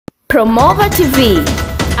Promover TV,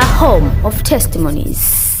 a home of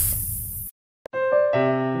testimonies.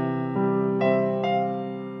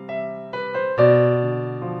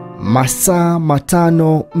 Masaa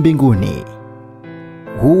matano mbinguni.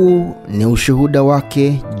 Huu ni ushuhuda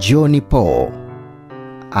wake John Paul,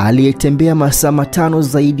 aliyetembea masaa matano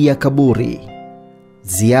zaidi ya kaburi.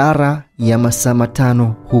 Ziara ya masaa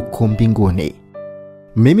matano huko mbinguni.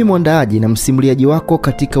 Mimi mwandaaji na msimuliaji wako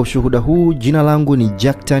katika ushuhuda huu, jina langu ni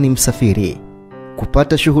Jacktan Msafiri.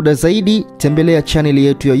 Kupata shuhuda zaidi, tembelea channel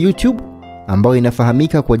yetu ya YouTube ambayo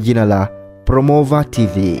inafahamika kwa jina la Promover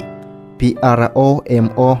TV. Promover,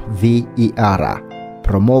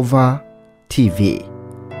 Promover TV.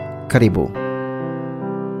 Karibu.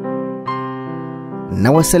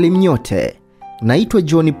 Na wasalimu nyote. Naitwa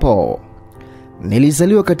John Paul.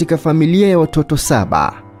 Nilizaliwa katika familia ya watoto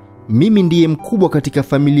 7. Mimi ndiye mkubwa katika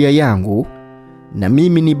familia yangu na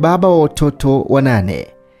mimi ni baba wa watoto 8.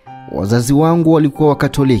 Wazazi wangu walikuwa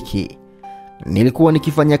Wakatoliki. Nilikuwa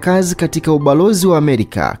nikifanya kazi katika ubalozi wa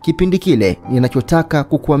Amerika. Kipindi kile ninachotaka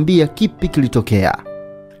kukuambia kipi kilitokea.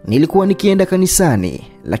 Nilikuwa nikienda kanisani,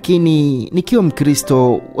 lakini nikiwa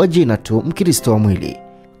Mkristo wa jina tu, Mkristo wa mwili.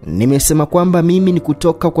 Nimesema kwamba mimi ni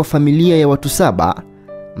kutoka kwa familia ya watu 7.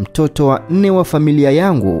 Mtoto wa 4 wa familia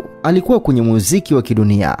yangu alikuwa kwenye muziki wa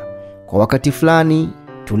kidunia. Kwa wakati fulani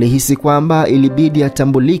tulihisi kwamba ilibidi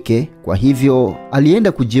atambulike, kwa hivyo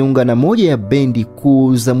alienda kujiunga na moja ya bendi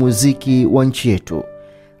kuu za muziki wa nchi yetu.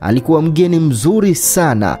 Alikuwa mgeni mzuri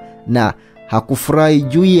sana na hakufurahi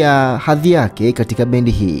juu ya hadhi yake katika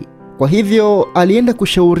bendi hii. Kwa hivyo alienda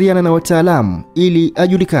kushauriana na wataalamu ili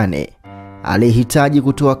ajulikane. Alihitaji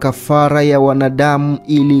kutoa kafara ya wanadamu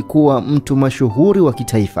ili kuwa mtu mashuhuri wa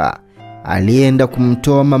kitaifa. Alienda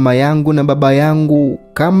kumtoa mama yangu na baba yangu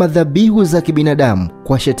kama dhabihu za kibinadamu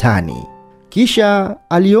kwa shetani. Kisha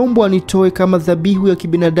aliombwa nitoe kama dhabihu ya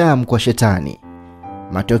kibinadamu kwa shetani.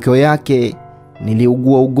 Matokeo yake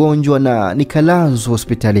niliugua ugonjwa na nikalazwa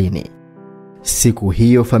hospitalini. Siku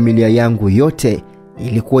hiyo familia yangu yote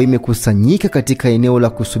ilikuwa imekusanyika katika eneo la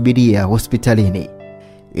kusubiria hospitalini.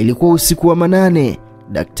 Ilikuwa usiku wa manane,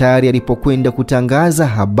 daktari alipokwenda kutangaza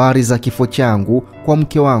habari za kifo changu kwa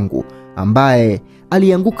mke wangu ambaye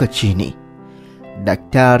alianguka chini.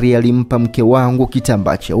 Daktari alimpa mke wangu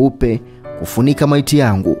kitambaa cheupe kufunika maiti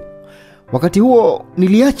yangu. Wakati huo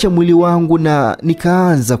niliacha mwili wangu na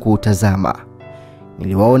nikaanza kuutazama.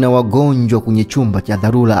 Niliwaona wagonjwa kwenye chumba cha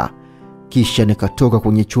dharura. Kisha nikatoka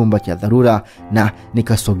kwenye chumba cha dharura na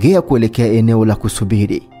nikasogea kuelekea eneo la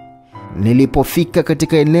kusubiri. Nilipofika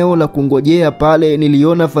katika eneo la kungojea pale,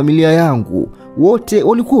 niliona familia yangu wote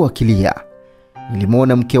walikuwa wakilia.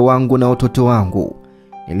 Nilimwona mke wangu na watoto wangu.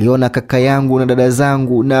 Niliona kaka yangu na dada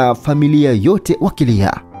zangu na familia yote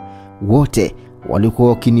wakilia. Wote walikuwa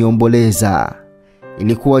wakiniomboleza.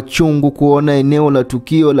 Ilikuwa chungu kuona eneo la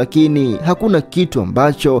tukio, lakini hakuna kitu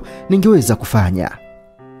ambacho ningeweza kufanya.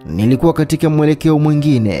 Nilikuwa katika mwelekeo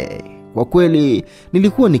mwingine. Kwa kweli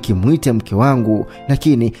nilikuwa nikimuita mke wangu,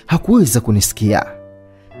 lakini hakuweza kunisikia.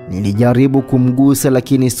 Nilijaribu kumgusa,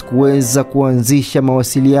 lakini sikuweza kuanzisha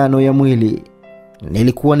mawasiliano ya mwili.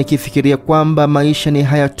 Nilikuwa nikifikiria kwamba maisha ni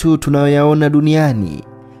haya tu tunayoyaona duniani,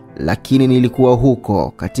 lakini nilikuwa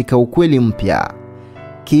huko katika ukweli mpya.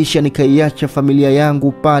 Kisha nikaiacha familia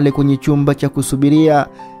yangu pale kwenye chumba cha kusubiria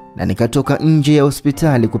na nikatoka nje ya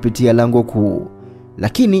hospitali kupitia lango kuu.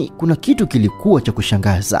 Lakini kuna kitu kilikuwa cha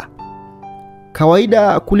kushangaza.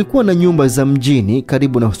 Kawaida kulikuwa na nyumba za mjini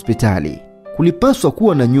karibu na hospitali. Kulipaswa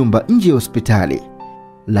kuwa na nyumba nje ya hospitali.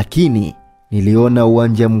 Lakini niliona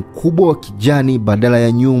uwanja mkubwa wa kijani badala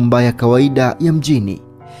ya nyumba ya kawaida ya mjini.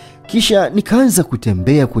 Kisha nikaanza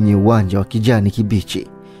kutembea kwenye uwanja wa kijani kibichi.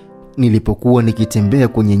 Nilipokuwa nikitembea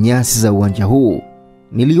kwenye nyasi za uwanja huu,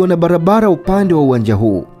 niliona barabara upande wa uwanja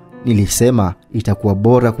huu. Nilisema itakuwa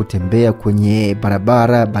bora kutembea kwenye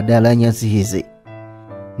barabara badala ya nyasi hizi.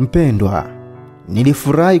 Mpendwa,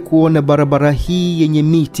 nilifurahi kuona barabara hii yenye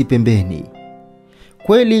miti pembeni.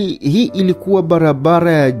 Kweli hii ilikuwa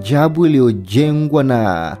barabara ya ajabu iliyojengwa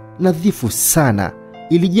na nadhifu sana.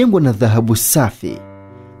 Ilijengwa na dhahabu safi,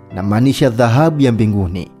 na maanisha dhahabu ya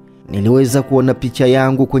mbinguni. Niliweza kuona picha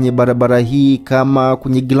yangu kwenye barabara hii kama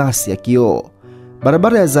kwenye glasi ya kioo.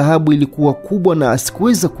 Barabara ya dhahabu ilikuwa kubwa na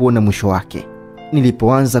sikuweza kuona mwisho wake.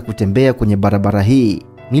 Nilipoanza kutembea kwenye barabara hii,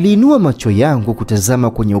 niliinua macho yangu kutazama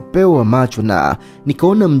kwenye upeo wa macho na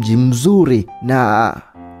nikaona mji mzuri na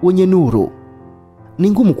wenye nuru.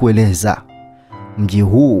 Ni ngumu kueleza. Mji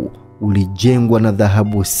huu ulijengwa na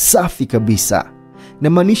dhahabu safi kabisa, na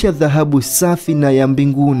maanisha dhahabu safi na ya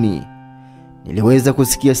mbinguni. Niliweza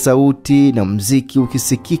kusikia sauti na muziki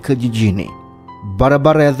ukisikika jijini.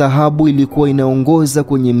 Barabara ya dhahabu ilikuwa inaongoza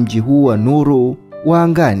kwenye mji huu wa nuru wa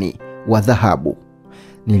angani wa dhahabu.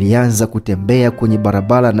 Nilianza kutembea kwenye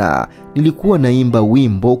barabara na nilikuwa naimba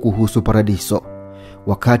wimbo kuhusu paradiso.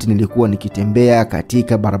 Wakati nilikuwa nikitembea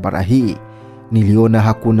katika barabara hii, niliona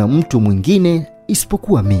hakuna mtu mwingine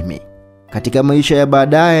isipokuwa mimi. Katika maisha ya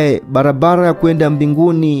baadaye, barabara ya kwenda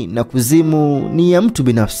mbinguni na kuzimu ni ya mtu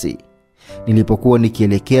binafsi. Nilipokuwa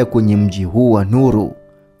nikielekea kwenye mji huu wa nuru,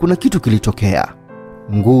 kuna kitu kilitokea.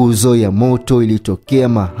 Nguzo ya moto ilitokea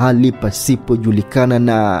mahali pasipojulikana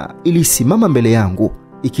na ilisimama mbele yangu,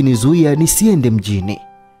 ikinizuia nisiende mjini.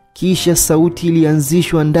 Kisha sauti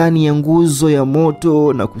ilianzishwa ndani ya nguzo ya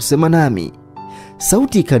moto na kusema nami.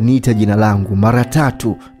 Sauti ikaniita jina langu mara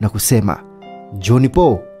 3 na kusema, "Johnny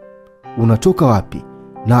Paul, unatoka wapi?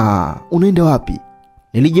 Na unaenda wapi?"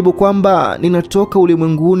 Nilijibu kwamba ninatoka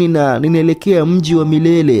ulimwenguni na ninaelekea mji wa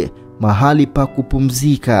milele, mahali pa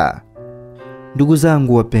kupumzika. Ndugu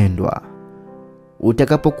zangu wapendwa,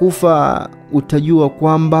 utakapokufa utajua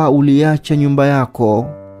kwamba uliacha nyumba yako,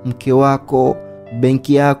 mke wako,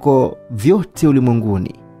 benki yako, vyote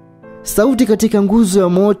ulimwenguni. Sauti katika nguzo ya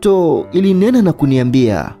moto ilinena na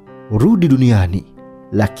kuniambia, "Rudi duniani."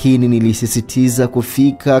 Lakini nilisisitiza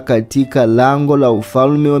kufika katika lango la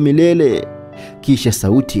ufalme wa milele. Kisha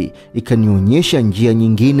sauti ikanionyesha njia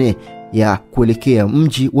nyingine ya kuelekea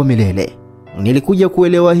mji wa milele. Nilikuja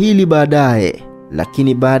kuelewa hili baadaye,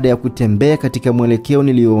 lakini baada ya kutembea katika mwelekeo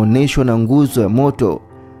nilioonyeshwa na nguzo ya moto,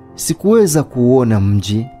 sikuweza kuona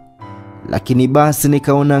mji. Lakini basi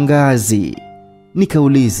nikaona ngazi.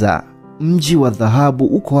 Nikauliza, "Mji wa dhahabu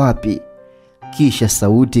uko wapi?" Kisha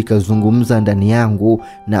sauti ikazungumza ndani yangu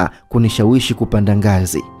na kunishawishi kupanda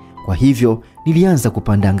ngazi. Kwa hivyo nilianza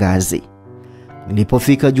kupanda ngazi.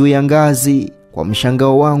 Nilipofika juu ya ngazi, kwa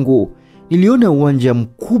mshangao wangu, niliona uwanja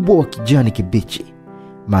mkubwa wa kijani kibichi,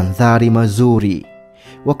 mandhari mazuri.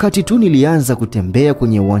 Wakati tu nilianza kutembea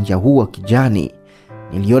kwenye uwanja huu wa kijani,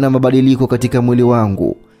 niliona mabadiliko katika mwili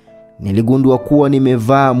wangu. Niligundua kuwa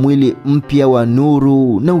nimevaa mwili mpya wa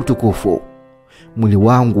nuru na utukufu. Mwili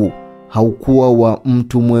wangu haukuwa wa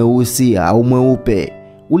mtu mweusi au mweupe,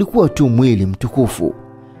 ulikuwa tu mwili mtukufu.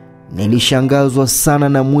 Nilishangazwa sana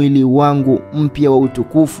na mwili wangu mpya wa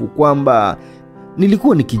utukufu, kwamba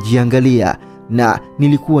nilikuwa nikijiangalia na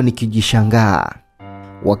nilikuwa nikijishangaa.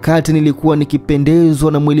 Wakati nilikuwa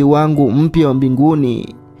nikipendezwa na mwili wangu mpya wa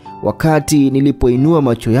mbinguni, wakati nilipoinua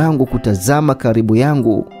macho yangu kutazama karibu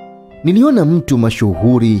yangu, niliona mtu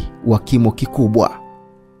mashuhuri wa kimo kikubwa.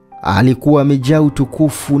 Alikuwa amejaa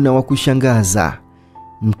utukufu na wa kushangaza.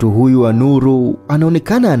 Mtu huyu wa nuru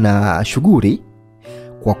anaonekana na shughuli.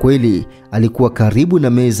 Kwa kweli alikuwa karibu na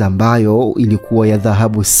meza ambayo ilikuwa ya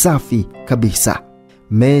dhahabu safi kabisa.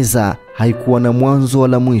 Meza haikuwa na mwanzo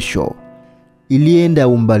wala mwisho. Ilienda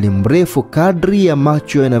umbali mrefu kadri ya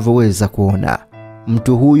macho yanavyoweza kuona.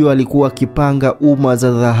 Mtu huyu alikuwa akipanga uma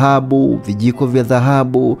za dhahabu, vijiko vya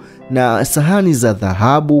dhahabu na sahani za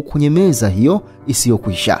dhahabu kwenye meza hiyo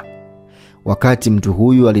isiyokwisha. Wakati mtu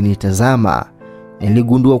huyu alinitazama,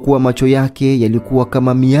 niligundua kuwa macho yake yalikuwa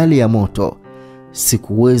kama miale ya moto.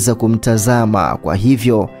 Sikuweza kumtazama, kwa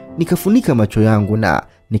hivyo nikafunika macho yangu na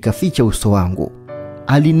nikaficha uso wangu.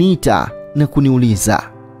 Aliniita na kuniuliza,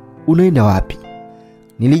 "Unaenda wapi?"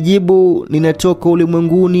 Nilijibu, "Ninatoka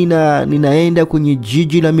ulimwenguni na ninaenda kwenye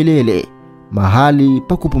jiji la milele, mahali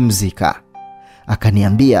pa kupumzika."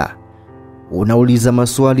 Akaniambia, "Unauliza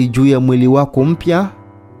maswali juu ya mwili wako mpya?"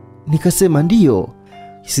 Nikasema, "Ndiyo,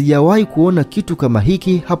 sijawahi kuona kitu kama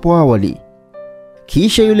hiki hapo awali."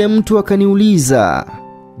 Kisha yule mtu akaniuliza,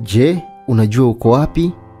 "Je, unajua uko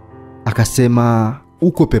wapi?" Akasema,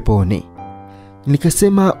 "Uko peponi."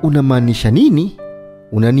 Nikasema, "Unamaanisha nini?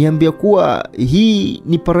 Unaniambia kuwa hii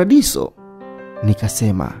ni paradiso?"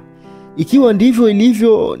 Nikasema, "Ikiwa ndivyo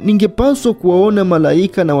ilivyo, ningepaswa kuwaona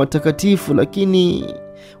malaika na watakatifu, lakini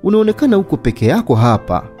unaonekana uko peke yako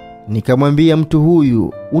hapa." Nikamwambia mtu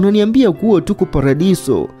huyu, "Unaniambia kuwa tuko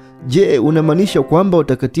paradiso. Je, unamaanisha kwamba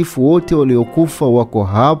watakatifu wote waliokufa wako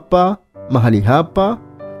hapa, mahali hapa?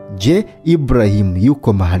 Je, Ibrahim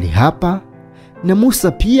yuko mahali hapa? Na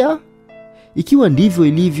Musa pia? Ikiwa ndivyo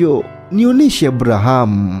ilivyo, nionyeshe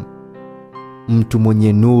Abrahamu." Mtu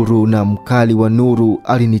mwenye nuru na mkali wa nuru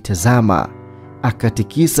alinitazama,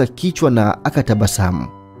 akatikisa kichwa na akatabasamu.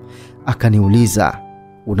 Akaniuliza,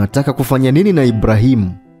 "Unataka kufanya nini na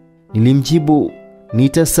Ibrahimu?" Nilimjibu,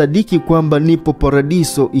 "Nitasadiki kwamba nipo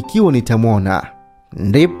paradiso ikiwa nitamwona."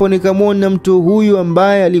 Ndipo nikamwona mtu huyu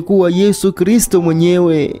ambaye alikuwa Yesu Kristo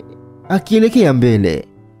mwenyewe akielekea mbele.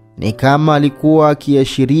 Ni kama alikuwa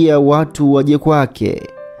akiashiria watu waje kwake.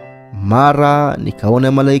 Mara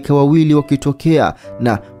nikaona malaika wawili wakitokea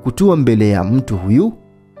na kutua mbele ya mtu huyu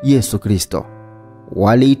Yesu Kristo.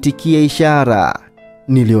 Waliitikia ishara.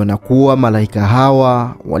 Niliona kuwa malaika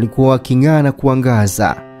hawa walikuwa waking'aa na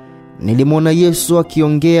kuangaza. Nilimwona Yesu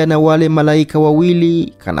akiongea na wale malaika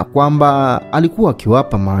wawili kana kwamba alikuwa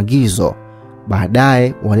akiwapa maagizo.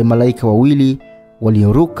 Baadaye wale malaika wawili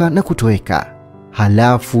walioruka na kutoweka.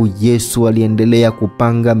 Halafu Yesu aliendelea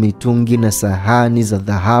kupanga mitungi na sahani za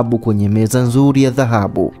dhahabu kwenye meza nzuri ya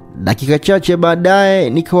dhahabu. Dakika chache baadaye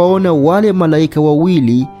nikawaona wale malaika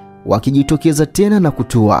wawili wakijitokeza tena na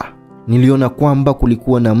kutua. Niliona kwamba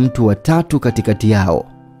kulikuwa na mtu wa tatu katikati yao.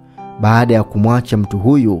 Baada ya kumwacha mtu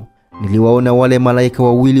huyu, niliwaona wale malaika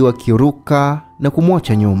wawili wakiruka na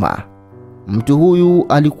kumwacha nyuma. Mtu huyu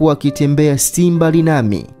alikuwa akitembea si mbali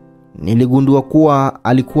nami. Niligundua kuwa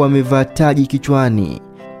alikuwa amevaa taji kichwani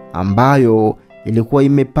ambayo ilikuwa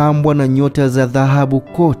imepambwa na nyota za dhahabu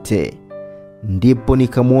kote. Ndipo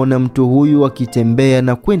nikamwona mtu huyu akitembea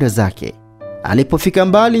na kwenda zake. Alipofika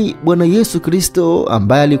mbali, Bwana Yesu Kristo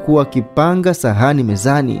ambaye alikuwa akipanga sahani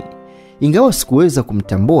mezani, ingawa sikuweza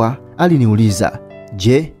kumtambua, aliniuliza,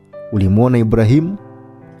 "Je, ulimwona Ibrahimu?"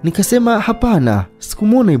 Nikasema, "Hapana,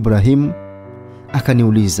 sikumwona Ibrahimu."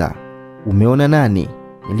 Akaniuliza, "Umeona nani?"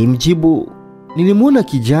 Nilimjibu, "Nilimwona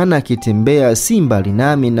kijana akitembea si mbali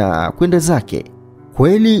nami na kwenda zake."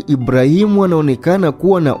 Kweli Ibrahimu anaonekana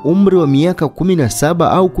kuwa na umri wa miaka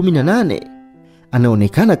 17 au 18.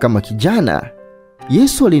 Anaonekana kama kijana.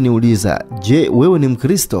 Yesu aliniuliza, "Je, wewe ni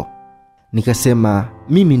Mkristo?" Nikasema,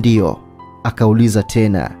 "Mimi ndiyo." Akauliza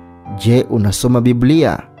tena, "Je, unasoma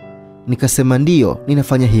Biblia?" Nikasema, "Ndiyo,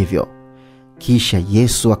 ninafanya hivyo." Kisha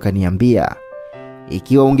Yesu akaniambia,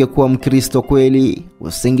 "Ikiwa ungekuwa Mkristo kweli,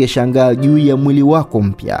 usingeshangaa juu ya mwili wako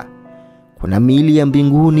mpya. Kuna miili ya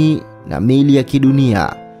mbinguni na miili ya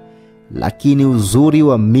kidunia, lakini uzuri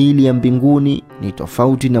wa miili ya mbinguni ni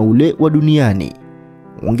tofauti na ule wa duniani.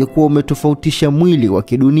 Ungekuwa umetofautisha mwili wa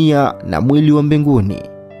kidunia na mwili wa mbinguni."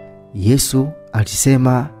 Yesu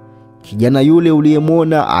alisema, "Kijana yule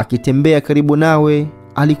uliyemwona akitembea karibu nawe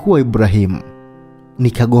alikuwa Ibrahimu."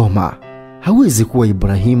 Nikagoma, hawezi kuwa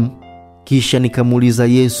Ibrahimu. Kisha nikamuuliza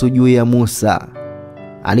Yesu juu ya Musa.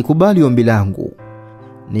 Alikubali ombi langu.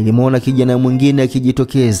 Nilimwona kijana mwingine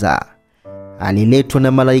akijitokeza. Aliletwa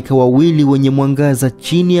na malaika wawili wenye mwangaza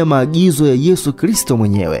chini ya maagizo ya Yesu Kristo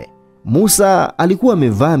mwenyewe. Musa alikuwa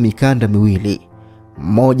amevaa mikanda miwili,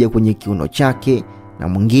 mmoja kwenye kiuno chake na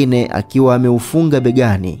mwingine akiwa ameufunga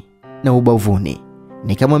begani na ubavuni.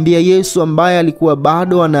 Nikamwambia Yesu ambaye alikuwa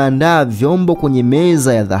bado anaandaa vyombo kwenye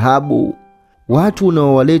meza ya dhahabu, "Watu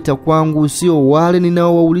unaowaleta kwangu sio wale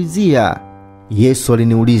ninaowaulizia." Yesu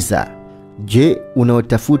aliniuliza, "Je,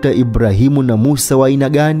 unaotafuta Ibrahimu na Musa wa aina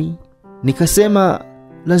gani?" Nikasema,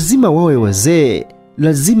 "Lazima wawe wazee,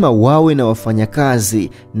 lazima wawe na wafanyakazi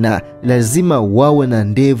na lazima wawe na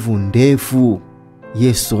ndevu ndefu."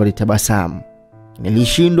 Yesu alitabasamu.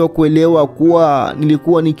 Nilishindwa kuelewa kuwa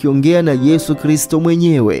nilikuwa nikiongea na Yesu Kristo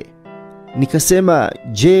mwenyewe. Nikasema,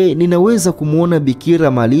 "Je, ninaweza kumwona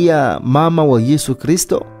Bikira Maria, mama wa Yesu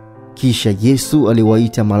Kristo?" Kisha Yesu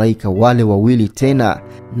aliwaita malaika wale wawili tena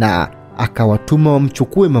na akawatuma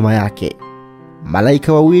wamchukue mama yake.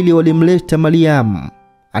 Malaika wawili walimleta Mariamu.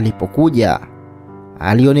 Alipokuja,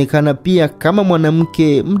 alionekana pia kama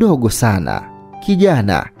mwanamke mdogo sana,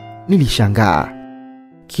 kijana. Nilishangaa.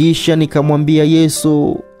 Kisha nikamwambia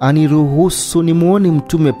Yesu aniruhusu nimuone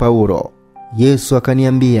Mtume Paulo. Yesu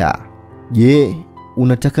akaniambia, "Je,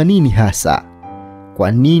 unataka nini hasa?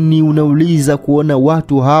 Kwa nini unauliza kuona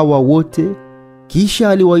watu hawa wote?" Kisha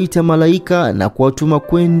aliwaita malaika na kuwatuma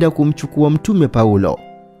kwenda kumchukua Mtume Paulo.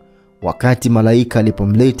 Wakati malaika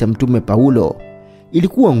alipomleta Mtume Paulo,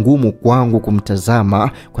 ilikuwa ngumu kwangu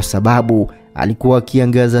kumtazama kwa sababu alikuwa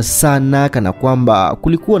akiangaza sana kana kwamba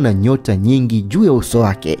kulikuwa na nyota nyingi juu ya uso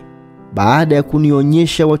wake. Baada ya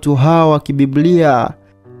kunionyesha watu hawa kibiblia,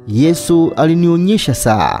 Yesu alinionyesha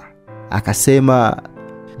saa. Akasema,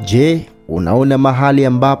 "Je, unaona mahali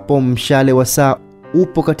ambapo mshale wa saa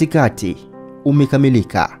upo katikati?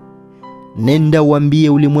 Umekamilika. Nenda uambie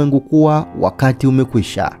ulimwengu kuwa wakati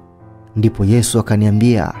umekwisha." Ndipo Yesu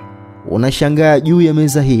akaniambia, "Unashangaa juu ya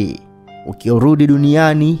meza hii. Ukirudi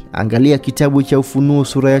duniani, angalia kitabu cha Ufunuo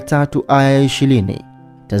sura ya 3 aya ya 20.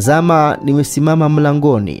 Tazama, nimesimama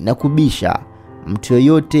mlangoni na kubisha. Mtu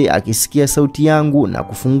yeyote akisikia sauti yangu na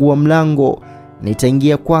kufungua mlango,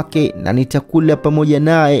 nitaingia kwake na nitakula pamoja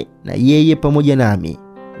naye na yeye pamoja nami."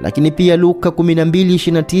 Lakini pia Luka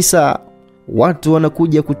 12:29, "Watu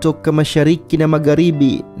wanakuja kutoka mashariki na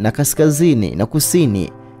magharibi na kaskazini na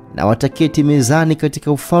kusini, na wataketi mezani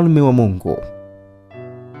katika ufalme wa Mungu."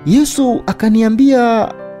 Yesu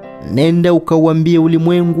akaniambia, nenda ukauambie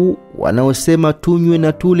ulimwengu wanaosema tunywe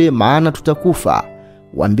na tule maana tutakufa,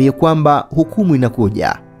 waambie kwamba hukumu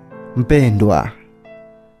inakuja. Mpendwa,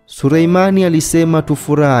 Suleimani alisema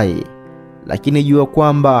tufurahi, lakini jua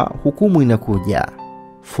kwamba hukumu inakuja.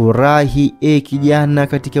 Furahi kijana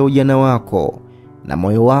katika ujana wako, na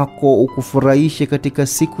moyo wako ukufurahishe katika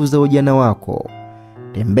siku za ujana wako.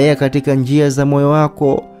 Tembea katika njia za moyo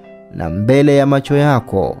wako na mbele ya macho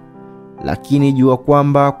yako, lakini jua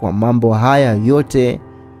kwamba kwa mambo haya yote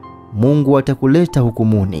Mungu atakuleta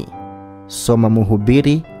hukumuni. Soma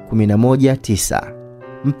Mhubiri 11:9.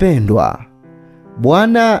 Mpendwa,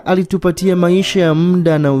 Bwana alitupatia maisha ya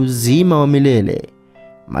muda na uzima wa milele.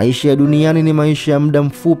 Maisha ya duniani ni maisha ya muda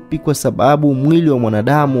mfupi kwa sababu mwili wa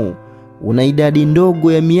mwanadamu una idadi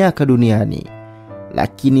ndogo ya miaka duniani,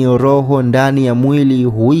 lakini roho ndani ya mwili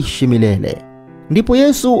huishi milele. Ndipo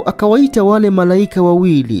Yesu akawaita wale malaika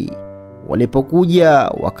wawili. Walipokuja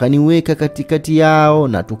wakaniweka katikati yao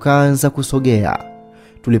na tukaanza kusogea.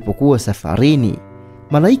 Tulipokuwa safarini,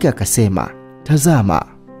 malaika akasema, tazama.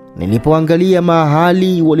 Nilipoangalia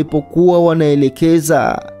mahali walipokuwa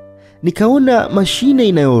wanaelekeza, nikaona mashine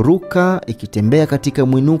inayoruka ikitembea katika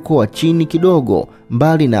mwinuko wa chini kidogo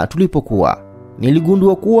mbali na tulipokuwa.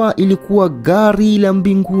 Niligundua kuwa ilikuwa gari la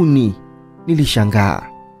mbinguni. Nilishangaa.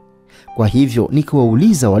 Kwa hivyo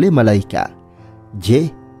nikawauliza wale malaika,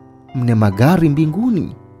 je, mna magari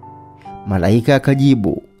mbinguni? Malaika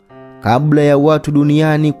akajibu, kabla ya watu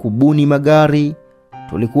duniani kubuni magari,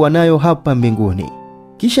 tulikuwa nayo hapa mbinguni.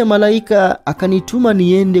 Kisha malaika akanituma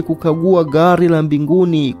niende kukagua gari la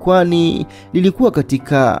mbinguni, kwani lilikuwa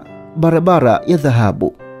katika barabara ya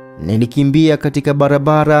dhahabu. Nilikimbia katika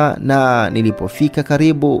barabara, na nilipofika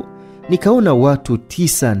karibu nikaona watu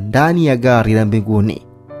 9 ndani ya gari la mbinguni.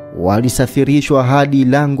 Walisafirishwa hadi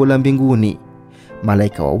lango la mbinguni.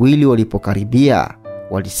 Malaika wawili walipokaribia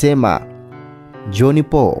walisema, John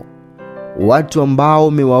Paul, watu ambao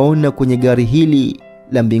umewaona kwenye gari hili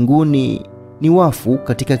la mbinguni ni wafu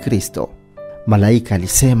katika Kristo. Malaika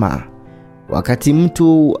alisema, wakati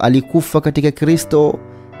mtu alikufa katika Kristo,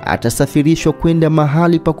 atasafirishwa kwenda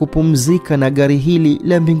mahali pa kupumzika na gari hili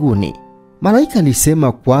la mbinguni. Malaika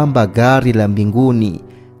alisema kwamba gari la mbinguni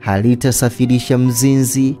halitasafirisha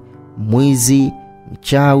mzinzi, mwizi,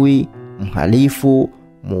 mchawi, mhalifu,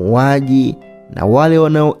 muuaji na wale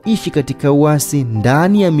wanaoishi katika uasi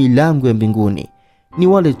ndani ya milango ya mbinguni. Ni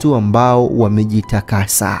wale tu ambao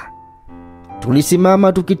wamejitakasa.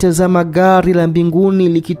 Tulisimama tukitazama gari la mbinguni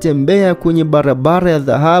likitembea kwenye barabara ya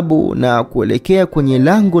dhahabu na kuelekea kwenye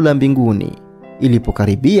lango la mbinguni.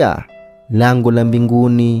 Ilipokaribia, lango la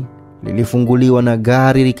mbinguni lilifunguliwa na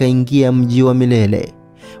gari likaingia mji wa milele.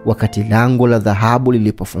 Wakati lango la dhahabu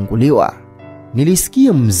lilipofunguliwa,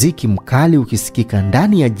 nilisikia muziki mkali ukisikika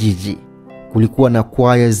ndani ya jiji. Kulikuwa na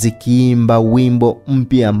kwaya zikiimba wimbo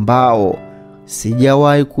mpya ambao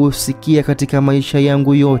sijawahi kusikia katika maisha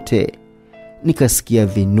yangu yote. Nikasikia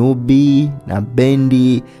vinubi na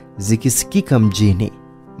bendi zikisikika mjini.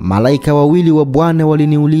 Malaika wawili wa Bwana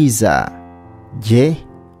waliniuliza, je,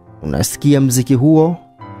 unasikia muziki huo?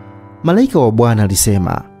 Malaika wa Bwana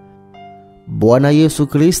alisema, Bwana Yesu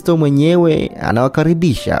Kristo mwenyewe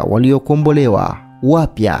anawakaribisha waliokombolewa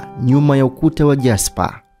wapya nyuma ya ukuta wa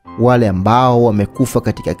jaspa, wale ambao wamekufa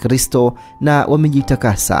katika Kristo na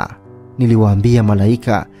wamejitakasa. Niliwaambia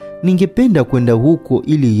malaika, ningependa kwenda huko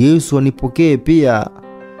ili Yesu anipokee pia.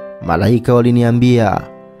 Malaika waliniambia,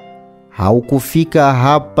 haukufika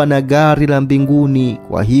hapa na gari la mbinguni,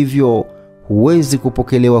 kwa hivyo huwezi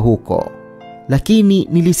kupokelewa huko. Lakini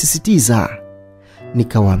nilisisitiza.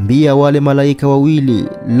 Nikawaambia wale malaika wawili,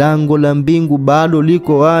 lango la mbingu bado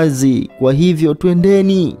liko wazi, kwa hivyo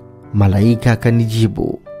twendeni. Malaika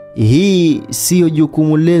akanijibu, hii sio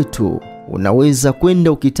jukumu letu. Unaweza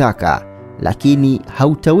kwenda ukitaka, lakini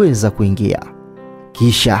hautaweza kuingia.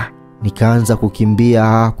 Kisha nikaanza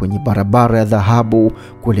kukimbia kwenye barabara ya dhahabu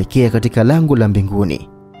kuelekea katika lango la mbinguni.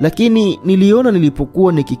 Lakini niliona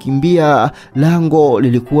nilipokuwa nikikimbia, lango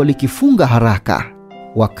lilikuwa likifunga haraka.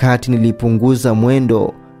 Wakati nilipunguza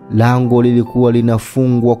mwendo, lango lilikuwa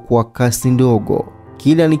linafungwa kwa kasi ndogo.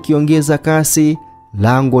 Kila nikiongeza kasi,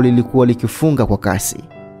 lango lilikuwa likifunga kwa kasi.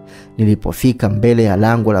 Nilipofika mbele ya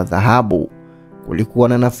lango la dhahabu, kulikuwa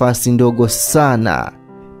na nafasi ndogo sana.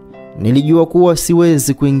 Nilijua kuwa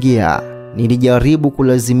siwezi kuingia. Nilijaribu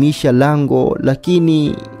kulazimisha lango,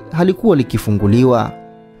 lakini halikuwa likifunguliwa.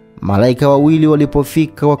 Malaika wawili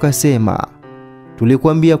walipofika wakasema,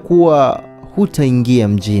 tulikuambia kuwa hutaingia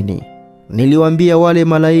mjini. Niliwaambia wale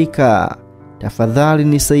malaika, tafadhali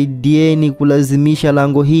nisaidieni kulazimisha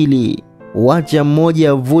lango hili. wacha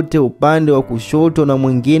mmoja avute upande wa kushoto na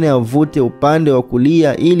mwingine avute upande wa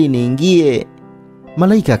kulia ili niingie.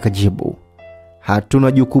 Malaika akajibu,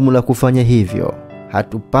 hatuna jukumu la kufanya hivyo,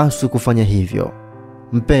 hatupaswi kufanya hivyo.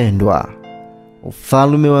 Mpendwa,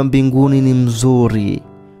 ufalme wa mbinguni ni mzuri,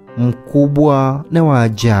 mkubwa na wa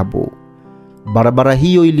ajabu. Barabara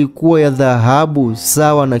hiyo ilikuwa ya dhahabu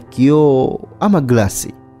sawa na kioo ama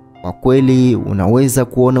glasi. Kwa kweli unaweza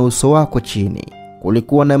kuona uso wako chini.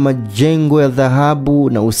 Kulikuwa na majengo ya dhahabu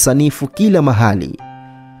na usanifu kila mahali.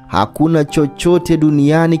 Hakuna chochote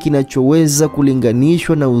duniani kinachoweza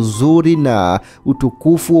kulinganishwa na uzuri na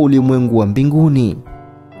utukufu wa ulimwengu wa mbinguni.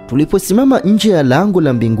 Tuliposimama nje ya lango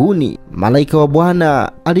la mbinguni, malaika wa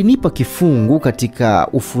Bwana alinipa kifungu katika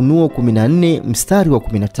Ufunuo 14 mstari wa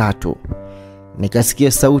 13.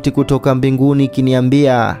 Nikasikia sauti kutoka mbinguni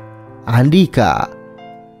ikiniambia, andika,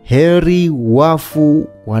 heri wafu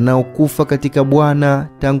wanaokufa katika Bwana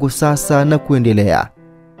tangu sasa na kuendelea.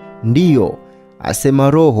 Ndiyo,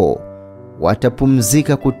 asema Roho,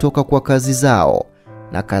 watapumzika kutoka kwa kazi zao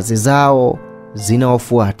na kazi zao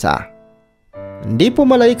zinawafuata. Ndipo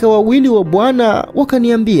malaika wawili wa Bwana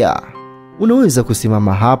wakaniambia, unaweza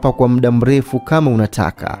kusimama hapa kwa muda mrefu kama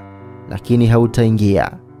unataka, lakini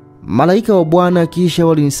hautaingia. Malaika wa Bwana kisha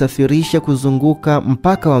walinisafirisha kuzunguka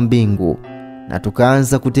mpaka wa mbingu na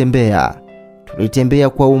tukaanza kutembea. Tulitembea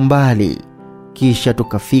kwa umbali, kisha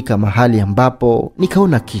tukafika mahali ambapo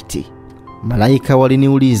nikaona kiti. Malaika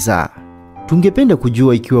waliniuliza, tungependa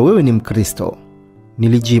kujua ikiwa wewe ni Mkristo.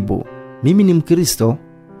 Nilijibu, mimi ni Mkristo.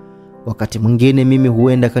 Wakati mwingine mimi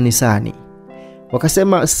huenda kanisani.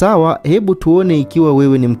 Wakasema, sawa, hebu tuone ikiwa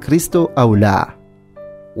wewe ni Mkristo au la.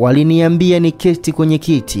 Waliniambia niketi kwenye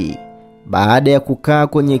kiti. Baada ya kukaa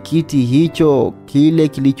kwenye kiti hicho, kile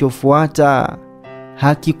kilichofuata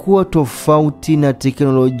hakikuwa tofauti na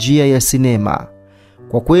teknolojia ya sinema.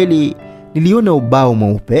 Kwa kweli niliona ubao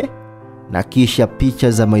mweupe na kisha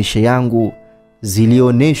picha za maisha yangu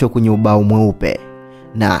zilioneshwa kwenye ubao mweupe,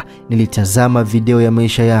 na nilitazama video ya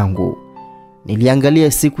maisha yangu.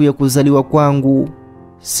 Niliangalia siku ya kuzaliwa kwangu.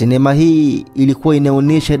 Sinema hii ilikuwa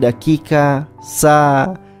inaonyesha dakika,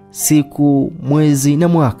 saa, siku, mwezi na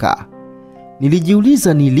mwaka.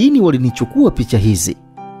 Nilijiuliza ni lini walinichukua picha hizi.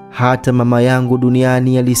 Hata mama yangu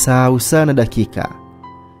duniani alisahau sana dakika.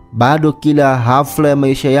 Bado kila hafla ya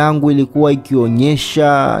maisha yangu ilikuwa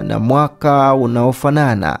ikionyesha na mwaka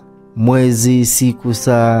unaofanana, mwezi, siku,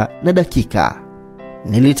 saa na dakika.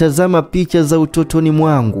 Nilitazama picha za utotoni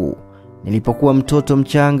mwangu, nilipokuwa mtoto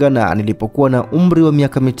mchanga na nilipokuwa na umri wa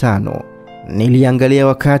miaka 5. Niliangalia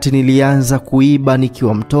wakati nilianza kuiba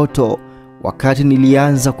nikiwa mtoto, wakati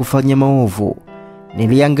nilianza kufanya maovu.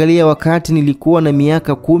 Niliangalia wakati nilikuwa na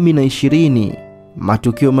miaka 10 na 20.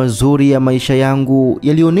 Matukio mazuri ya maisha yangu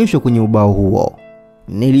yalionyeshwa kwenye ubao huo.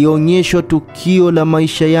 Nilionyeshwa tukio la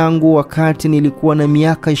maisha yangu wakati nilikuwa na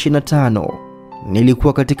miaka 25.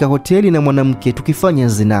 Nilikuwa katika hoteli na mwanamke tukifanya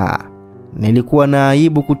zinaa. Nilikuwa na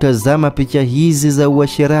aibu kutazama picha hizi za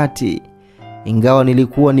uasherati. Ingawa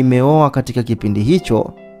nilikuwa nimeoa katika kipindi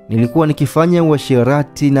hicho, nilikuwa nikifanya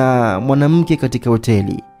uasherati na mwanamke katika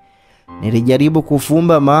hoteli. Nilijaribu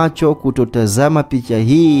kufumba macho kutotazama picha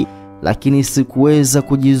hii, lakini sikuweza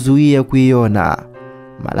kujizuia kuiona.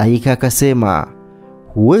 Malaika akasema,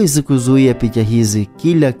 huwezi kuzuia picha hizi,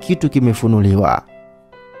 kila kitu kimefunuliwa.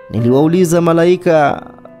 Niliwauliza malaika,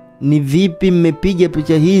 ni vipi mmepiga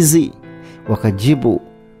picha hizi? Wakajibu,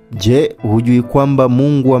 je, hujui kwamba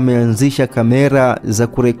Mungu ameanzisha kamera za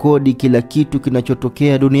kurekodi kila kitu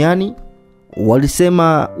kinachotokea duniani?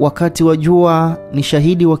 Walisema, wakati wa jua ni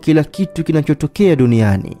shahidi wa kila kitu kinachotokea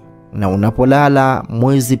duniani, na unapolala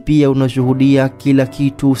mwezi pia unashuhudia kila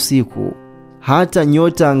kitu usiku. Hata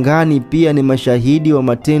nyota angani pia ni mashahidi wa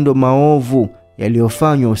matendo maovu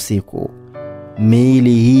yaliyofanywa usiku.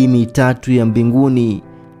 Miili hii mitatu ya mbinguni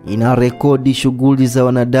inarekodi shughuli za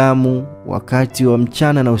wanadamu wakati wa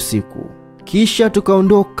mchana na usiku. Kisha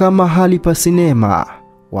tukaondoka mahali pa sinema.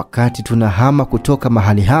 Wakati tunahama kutoka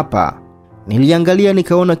mahali hapa, niliangalia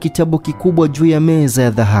nikaona kitabu kikubwa juu ya meza ya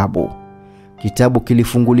dhahabu. Kitabu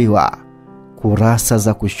kilifunguliwa. Kurasa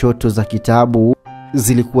za kushoto za kitabu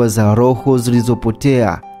zilikuwa za roho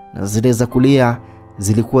zilizopotea na zile za kulia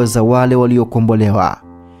zilikuwa za wale waliokombolewa.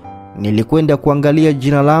 Nilikwenda kuangalia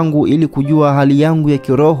jina langu ili kujua hali yangu ya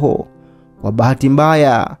kiroho. Kwa bahati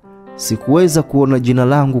mbaya, sikuweza kuona jina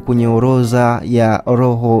langu kwenye orodha ya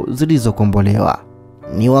roho zilizokombolewa.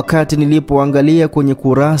 Ni wakati nilipoangalia kwenye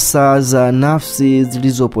kurasa za nafsi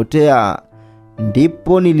zilizopotea,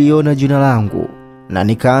 ndipo niliona jina langu na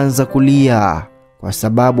nikaanza kulia, kwa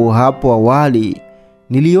sababu hapo awali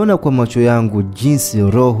Niliona kwa macho yangu jinsi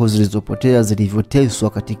roho zilizopotea zilivyoteswa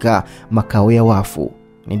katika makao ya wafu.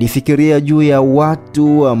 Nilifikiria juu ya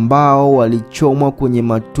watu ambao walichomwa kwenye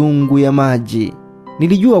matungu ya maji.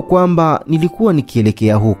 Nilijua kwamba nilikuwa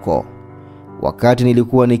nikielekea huko. Wakati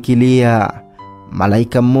nilikuwa nikilia,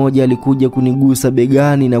 malaika mmoja alikuja kunigusa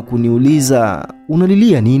begani na kuniuliza,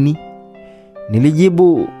 "Unalilia nini?"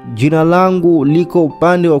 Nilijibu, "Jina langu liko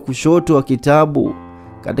upande wa kushoto wa kitabu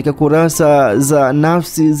katika kurasa za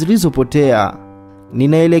nafsi zilizopotea.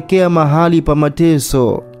 Ninaelekea mahali pa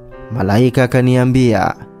mateso." Malaika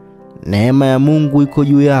akaniambia, "Neema ya Mungu iko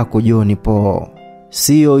juu yako John Paul.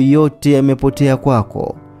 Sio yote yamepotea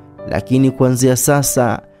kwako, lakini kuanzia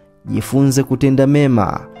sasa jifunze kutenda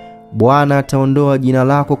mema. Bwana ataondoa jina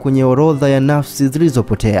lako kwenye orodha ya nafsi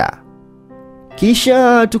zilizopotea."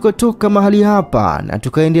 Kisha tukatoka mahali hapa na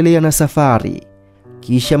tukaendelea na safari.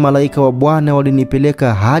 Kisha malaika wa Bwana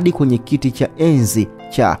walinipeleka hadi kwenye kiti cha enzi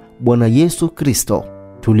cha Bwana Yesu Kristo.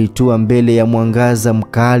 Tulitua mbele ya mwangaza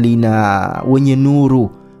mkali na wenye nuru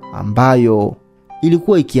ambayo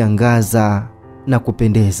ilikuwa ikiangaza na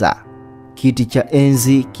kupendeza. Kiti cha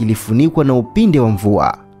enzi kilifunikwa na upinde wa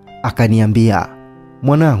mvua. Akaniambia,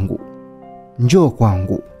 "Mwanangu, njoo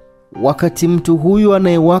kwangu." Wakati mtu huyu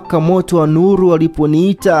anayewaka moto wa nuru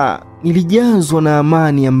aliponiita, nilijazwa na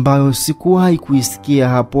amani ambayo sikuwahi kuisikia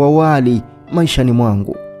hapo awali maishani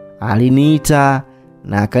mwangu. Aliniita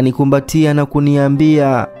na akanikumbatia na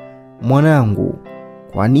kuniambia, "Mwanangu,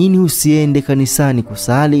 kwa nini usiende kanisani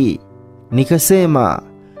kusali?" Nikasema,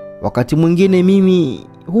 "Wakati mwingine mimi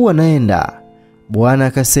huwa naenda." Bwana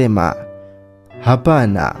akasema,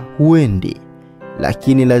 "Hapana, huendi.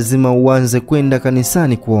 Lakini lazima uanze kwenda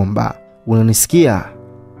kanisani kuomba. Unanisikia?"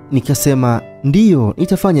 Nikasema, "Ndiyo,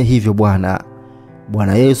 nitafanya hivyo Bwana."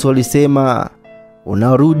 Bwana Yesu alisema,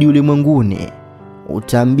 "Unarudi ulimwenguni.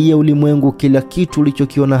 Utaambia ulimwengu kila kitu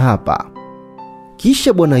ulichokiona hapa."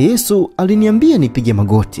 Kisha Bwana Yesu aliniambia nipige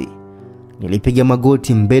magoti. Nilipiga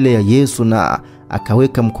magoti mbele ya Yesu na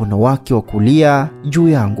akaweka mkono wake wa kulia juu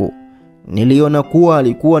yangu. Niliona kuwa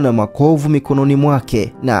alikuwa na makovu mikononi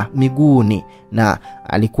mwake na miguuni na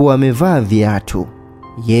alikuwa amevaa viatu.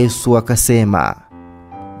 Yesu akasema,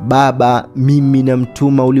 "Baba, mimi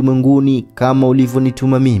namtuma ulimwenguni kama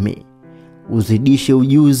ulivyonituma mimi. Uzidishe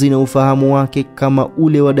ujuzi na ufahamu wake kama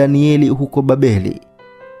ule wa Danieli huko Babeli."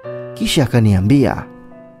 Kisha akaniambia,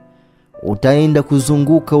 "Utaenda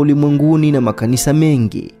kuzunguka ulimwenguni na makanisa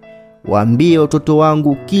mengi. Waambie watoto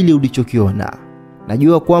wangu kile ulichokiona.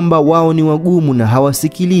 Najua kwamba wao ni wagumu na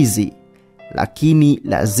hawasikilizi, lakini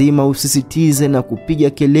lazima usisitize na kupiga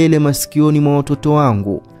kelele masikioni mwa watoto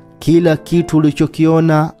wangu kila kitu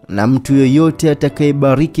ulichokiona, na mtu yoyote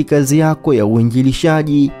atakayebariki kazi yako ya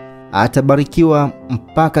uinjilishaji atabarikiwa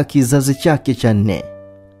mpaka kizazi chake cha 4.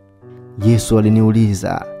 Yesu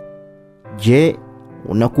aliniuliza, "Je,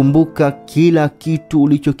 unakumbuka kila kitu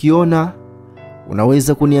ulichokiona?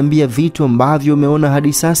 Unaweza kuniambia vitu ambavyo umeona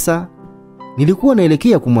hadi sasa?" Nilikuwa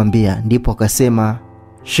naelekea kumwambia, ndipo akasema,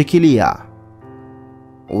 "Shikilia.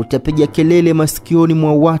 Utapiga kelele masikioni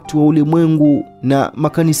mwa watu wa ulimwengu na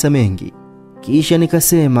makanisa mengi." Kisha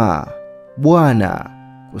nikasema, "Bwana,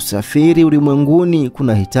 kusafiri ulimwenguni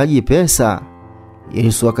kunahitaji pesa."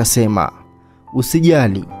 Yesu akasema,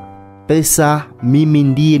 "Usijali. Pesa mimi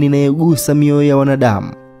ndiye ninayegusa mioyo ya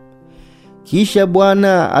wanadamu." Kisha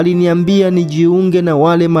Bwana aliniambia nijiunge na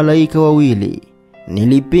wale malaika wawili.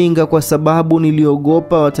 Nilipinga kwa sababu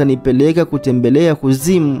niliogopa watanipeleka kutembelea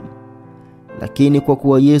kuzimu. Lakini kwa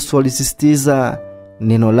kuwa Yesu alisisitiza,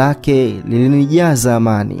 neno lake lilinijaza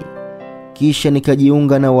amani. Kisha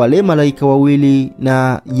nikajiunga na wale malaika wawili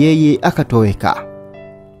na yeye akatoweka.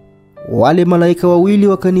 Wale malaika wawili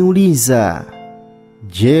wakaniuliza,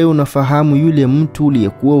 "Je, unafahamu yule mtu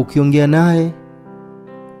uliyekuwa ukiongea naye?"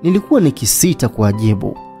 Nilikuwa nikisita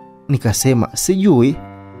kujibu. Nikasema, "Sijui."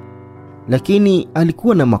 Lakini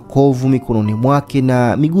alikuwa na makovu mikononi mwake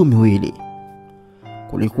na miguu miwili.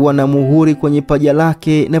 Kulikuwa na muhuri kwenye paja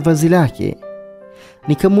lake na vazi lake.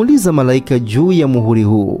 Nikamuuliza malaika juu ya muhuri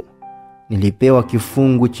huu. Nilipewa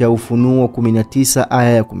kifungu cha Ufunuo 19 aya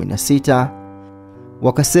ya 16.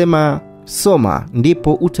 Wakasema, "Soma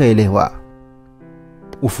ndipo utaelewa."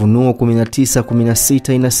 Ufunuo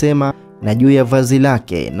 19:16 inasema, "Na juu ya vazi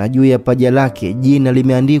lake na juu ya paja lake jina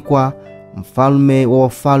limeandikwa, Mfalme wa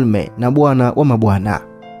wafalme na Bwana wa mabwana."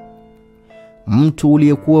 Mtu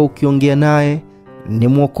uliyekuwa ukiongea naye ni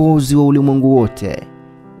Mwokozi wa ulimwengu wote.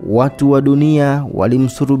 Watu wa dunia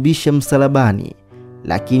walimsulubisha msalabani,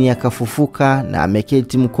 lakini akafufuka na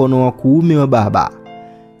ameketi mkono wa kuume wa Baba,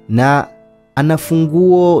 na ana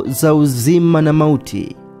funguo za uzima na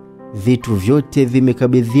mauti. Vitu vyote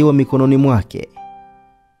vimekabidhiwa mikononi mwake.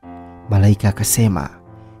 Malaika akasema,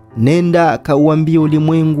 nenda kauambie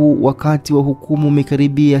ulimwengu wakati wa hukumu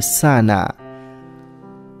umekaribia sana.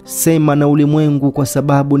 Sema na ulimwengu kwa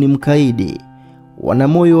sababu ni mkaidi, wana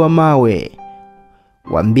moyo wa mawe.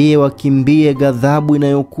 Waambie wakimbie ghadhabu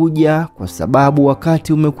inayokuja kwa sababu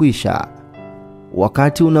wakati umekwisha.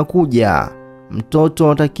 Wakati unakuja,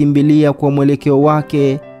 mtoto atakimbilia kwa mwelekeo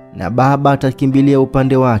wake na baba atakimbilia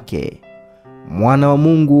upande wake. Mwana wa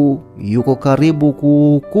Mungu yuko karibu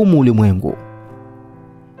kuhukumu ulimwengu.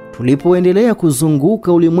 Tulipoendelea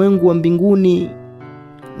kuzunguka ulimwengu wa mbinguni,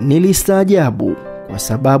 nilistaajabu kwa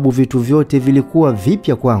sababu vitu vyote vilikuwa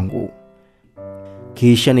vipya kwangu.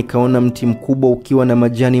 Kisha nikaona mti mkubwa ukiwa na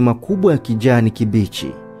majani makubwa ya kijani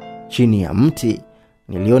kibichi. Chini ya mti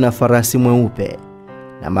niliona farasi mweupe,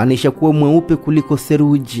 na maanisha kuwa mweupe kuliko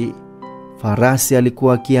theluji. Farasi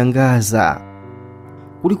alikuwa akiangaza.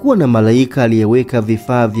 Kulikuwa na malaika aliyeweka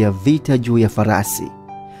vifaa vya vita juu ya farasi.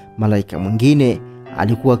 Malaika mwingine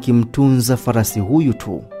alikuwa akimtunza farasi huyu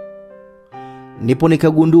tu. Ndipo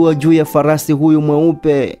nikagundua juu ya farasi huyu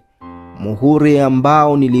mweupe muhuri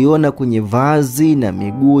ambao niliona kwenye vazi na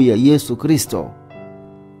miguu ya Yesu Kristo,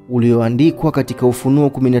 ulioandikwa katika Ufunuo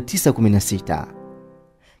 19:16.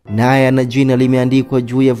 Naye ana jina limeandikwa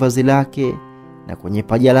juu ya vazi lake na kwenye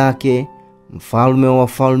paja lake, Mfalme wa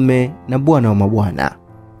wafalme na Bwana wa mabwana.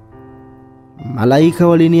 Malaika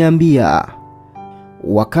waliniambia,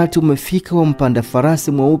 wakati umefika wa mpanda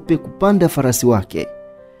farasi mweupe kupanda farasi wake.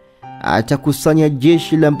 Atakusanya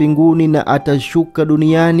jeshi la mbinguni na atashuka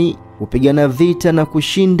duniani kupigana vita na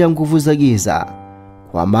kushinda nguvu za giza,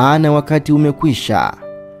 kwa maana wakati umekwisha.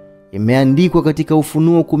 Imeandikwa katika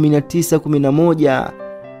Ufunuo 19:11,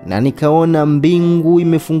 na nikaona mbingu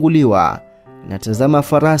imefunguliwa, na tazama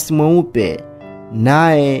farasi mweupe,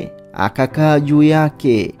 naye akakaa juu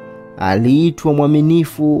yake. Aliitwa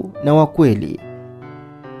mwaminifu na wa kweli,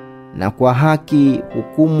 na kwa haki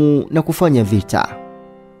hukumu na kufanya vita.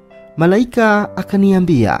 Malaika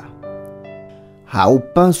akaniambia,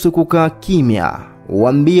 haupaswi kukaa kimya,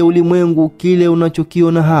 uambie ulimwengu kile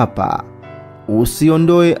unachokiona hapa.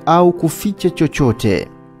 Usiondoe au kuficha chochote.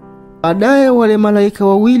 Baadaye wale malaika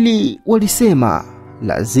wawili walisema,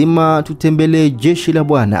 lazima tutembelee jeshi la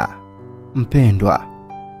Bwana. Mpendwa,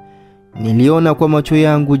 niliona kwa macho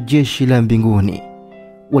yangu jeshi la mbinguni.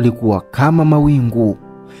 Walikuwa kama mawingu,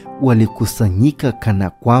 walikusanyika kana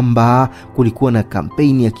kwamba kulikuwa na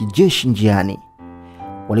kampeni ya kijeshi njiani.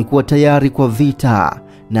 Walikuwa tayari kwa vita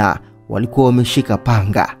na walikuwa wameshika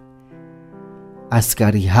panga.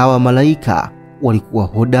 Askari hawa malaika walikuwa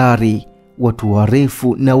hodari, watu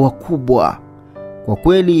warefu na wakubwa. Kwa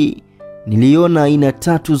kweli niliona aina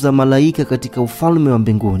tatu za malaika katika ufalme wa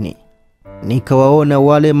mbinguni. Nikawaona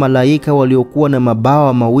wale malaika waliokuwa na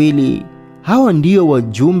mabawa mawili. Hawa ndio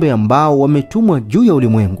wajumbe ambao wametumwa juu ya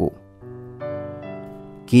ulimwengu.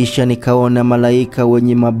 Kisha nikaona malaika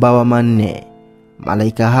wenye mabawa manne.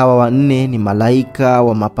 Malaika hawa wanne ni malaika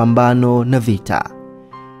wa mapambano na vita.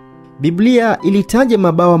 Biblia ilitaja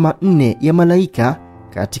mabawa manne ya malaika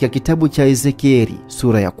katika kitabu cha Ezekieli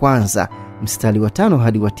sura ya 1 mstari wa 5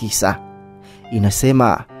 hadi wa 9.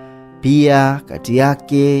 Inasema, pia kati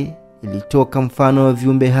yake ilitoka mfano wa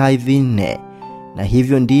viumbe hai vinne, na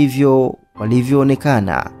hivyo ndivyo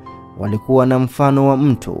walivyoonekana. Walikuwa na mfano wa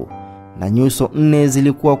mtu, na nyuso 4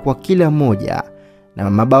 zilikuwa kwa kila mmoja, na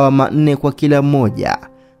mabawa manne kwa kila mmoja,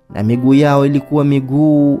 na miguu yao ilikuwa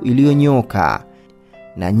miguu iliyonyoka,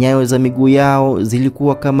 na nyayo za miguu yao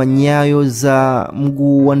zilikuwa kama nyayo za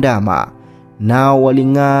mguu wa ndama, nao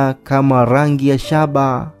waling'aa kama rangi ya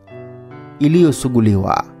shaba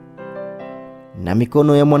iliyosuguliwa. Na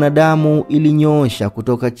mikono ya mwanadamu ilinyoosha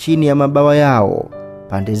kutoka chini ya mabawa yao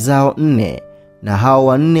pande zao 4, na hao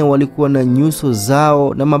wanne walikuwa na nyuso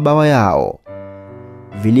zao na mabawa yao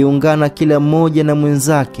viliungana kila mmoja na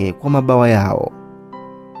mwenzake kwa mabawa yao.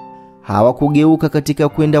 Hawakugeuka katika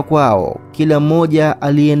kwenda kwao, kila mmoja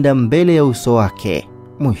alienda mbele ya uso wake.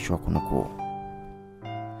 Mwisho wa kunukuu.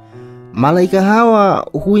 Malaika hawa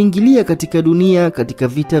huingilia katika dunia katika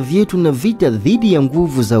vita vyetu na vita dhidi ya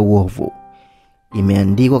nguvu za uovu.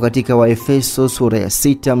 Imeandikwa katika Waefeso sura ya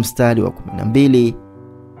 6 mstari wa 12,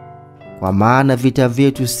 kwa maana vita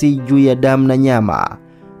vyetu si juu ya damu na nyama,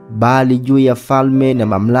 bali juu ya falme na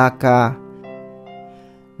mamlaka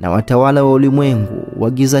na watawala wa ulimwengu wa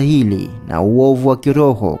giza hili na uovu wa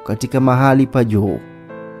kiroho katika mahali pa juu.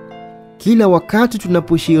 Kila wakati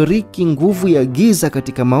tunaposhiriki nguvu ya giza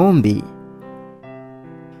katika maombi,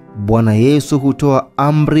 Bwana Yesu hutoa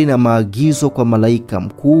amri na maagizo kwa malaika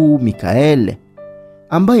mkuu Mikaeli,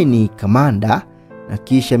 ambaye ni kamanda, na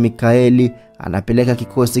kisha Mikaeli anapeleka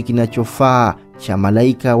kikosi kinachofaa cha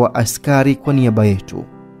malaika wa askari kwa niaba yetu.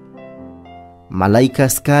 Malaika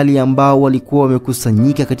askari ambao walikuwa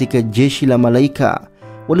wamekusanyika katika jeshi la malaika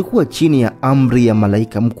walikuwa chini ya amri ya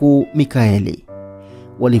malaika mkuu Mikaeli.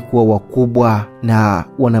 Walikuwa wakubwa na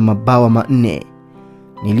wana mabawa manne.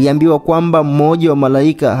 Niliambiwa kwamba mmoja wa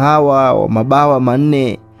malaika hawa wa mabawa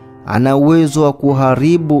manne ana uwezo wa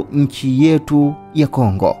kuharibu nchi yetu ya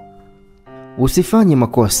Kongo. Usifanye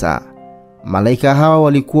makosa. Malaika hawa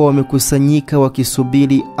walikuwa wamekusanyika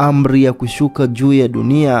wakisubiri amri ya kushuka juu ya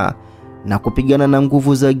dunia na kupigana na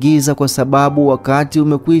nguvu za giza, kwa sababu wakati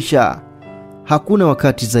umekwisha. Hakuna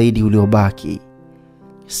wakati zaidi uliobaki.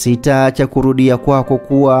 Sitaacha kurudia kwako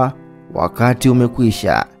kuwa wakati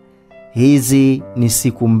umekwisha. Hizi ni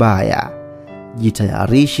siku mbaya.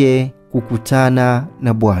 Jitayarishe kukutana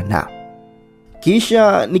na Bwana.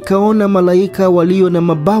 Kisha nikaona malaika walio na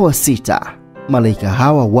mabawa 6. Malaika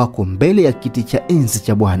hawa wako mbele ya kiti cha enzi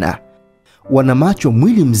cha Bwana. Wana macho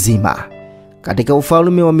mwili mzima. Katika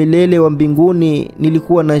ufalme wa milele wa mbinguni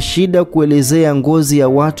nilikuwa na shida kuelezea ngozi ya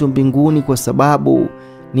watu mbinguni, kwa sababu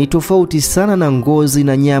ni tofauti sana na ngozi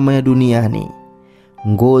na nyama ya duniani.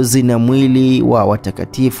 Ngozi na mwili wa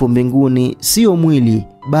watakatifu mbinguni sio mwili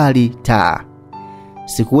bali taa.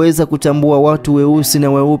 Sikuweza kutambua watu weusi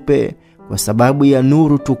na weupe kwa sababu ya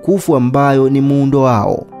nuru tukufu ambayo ni muundo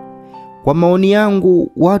wao. Kwa maoni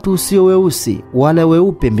yangu, watu sio weusi wala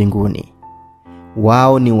weupe mbinguni.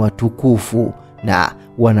 Wao ni watukufu na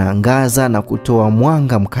wanaangaza na kutoa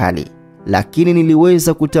mwanga mkali. Lakini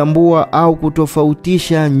niliweza kutambua au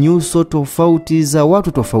kutofautisha nyuso tofauti za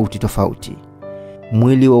watu tofauti tofauti.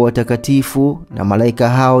 Mwili wa watakatifu na malaika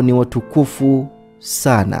hao ni watukufu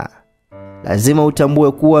sana. Lazima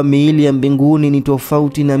utambue kuwa miili ya mbinguni ni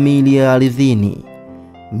tofauti na miili ya ardhini.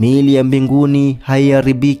 Miili ya mbinguni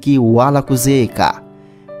haiharibiki wala kuzeeka.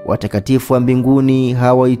 Watakatifu wa mbinguni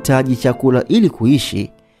hawahitaji chakula ili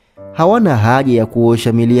kuishi. Hawana haja ya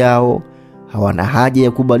kuosha miili yao. Hawana haja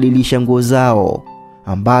ya kubadilisha nguo zao,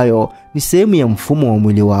 ambayo ni sehemu ya mfumo wa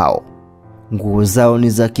mwili wao. Nguo zao ni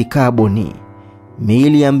za kikaboni.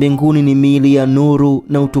 Miili ya mbinguni ni miili ya nuru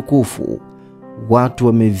na utukufu. Watu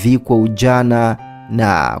wamevikwa ujana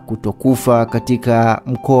na kutokufa katika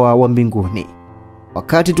mkoa wa mbinguni.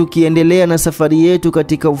 Wakati tukiendelea na safari yetu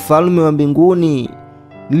katika ufalme wa mbinguni,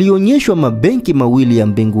 nilionyeshwa mabenki mawili ya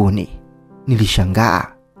mbinguni. Nilishangaa.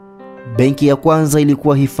 Benki ya kwanza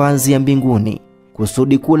ilikuwa hifadhi ya mbinguni.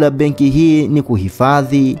 Kusudi kuu la benki hii ni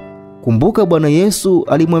kuhifadhi. Kumbuka Bwana Yesu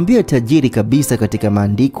alimwambia tajiri kabisa katika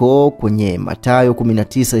maandiko kwenye Mathayo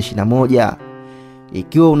 19:21,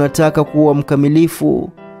 ikiwa unataka kuwa mkamilifu,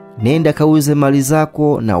 nenda kauze mali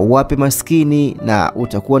zako na uwape maskini na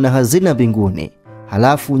utakuwa na hazina mbinguni.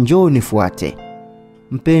 Halafu njoo nifuate.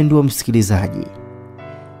 Mpendwa msikilizaji,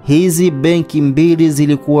 hizi benki mbili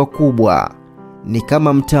zilikuwa kubwa. Ni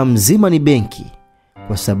kama mtaa mzima ni benki,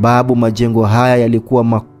 kwa sababu majengo haya yalikuwa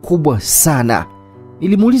makubwa sana.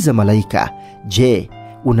 Nilimuuliza malaika, "Je,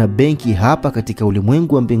 una benki hapa katika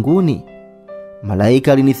ulimwengu wa mbinguni?"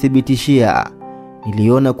 Malaika alinithibitishia.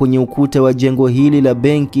 Niliona kwenye ukuta wa jengo hili la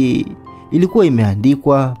benki ilikuwa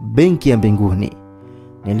imeandikwa benki ya mbinguni.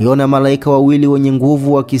 Niliona malaika wawili wenye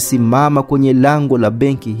nguvu wakisimama kwenye lango la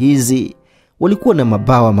benki hizi. Walikuwa na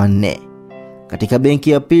mabawa manne. Katika benki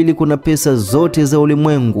ya pili kuna pesa zote za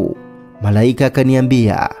ulimwengu. Malaika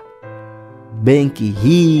akaniambia, benki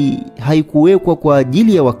hii haikuwekwa kwa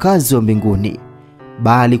ajili ya wakazi wa mbinguni,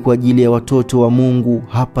 bali kwa ajili ya watoto wa Mungu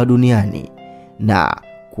hapa duniani. Na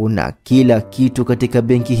kuna kila kitu katika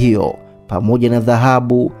benki hiyo, pamoja na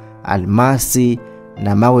dhahabu, almasi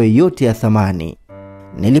na mawe yote ya thamani.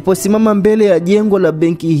 Niliposimama mbele ya jengo la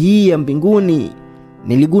benki hii ya mbinguni,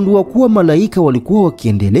 niligundua kuwa malaika walikuwa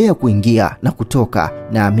wakiendelea kuingia na kutoka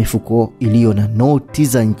na mifuko iliyo na noti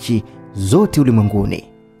za nchi zote ulimwenguni.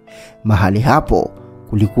 Mahali hapo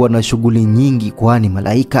kulikuwa na shughuli nyingi, kwani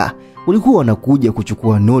malaika walikuwa wanakuja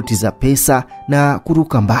kuchukua noti za pesa na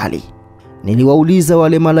kuruka mbali. Niliwauliza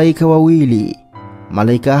wale malaika wawili,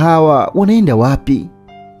 malaika hawa wanaenda wapi?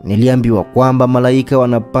 Niliambiwa kwamba malaika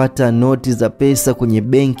wanapata noti za pesa kwenye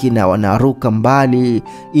benki na wanaruka mbali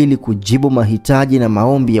ili kujibu mahitaji na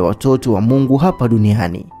maombi ya watoto wa Mungu hapa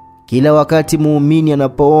duniani. Kila wakati muumini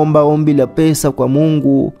anapoomba ombi la pesa kwa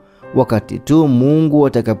Mungu, wakati tu Mungu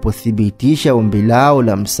atakapothibitisha ombi lao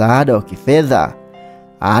la msaada wa kifedha,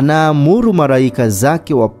 anaamuru malaika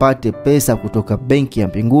zake wapate pesa kutoka benki ya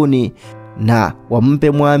mbinguni na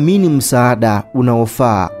wampe muamini msaada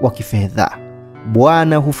unaofaa wa kifedha.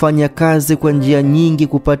 Bwana hufanya kazi kwa njia nyingi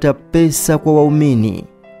kupata pesa kwa waumini.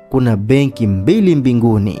 Kuna benki mbili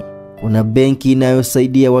mbinguni. Kuna benki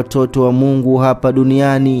inayosaidia watoto wa Mungu hapa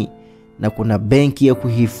duniani, na kuna benki ya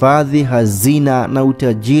kuhifadhi hazina na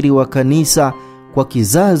utajiri wa kanisa kwa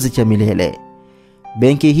kizazi cha milele.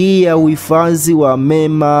 Benki hii ya uhifadhi wa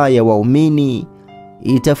mema ya waumini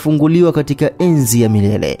itafunguliwa katika enzi ya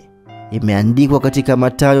milele. Imeandikwa katika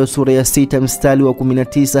Mathayo sura ya 6 mstari wa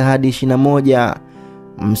 19 hadi 21,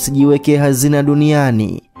 msijiweke hazina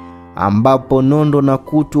duniani ambapo nondo na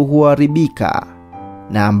kutu huharibika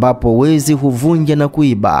na ambapo wezi huvunja na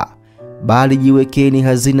kuiba, bali jiwekeni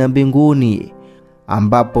hazina mbinguni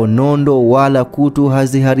ambapo nondo wala kutu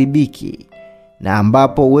haziharibiki na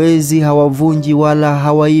ambapo wezi hawavunji wala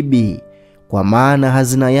hawaibi, kwa maana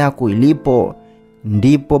hazina yako ilipo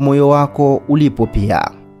ndipo moyo wako ulipo pia.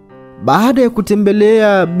 Baada ya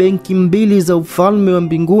kutembelea benki mbili za ufalme wa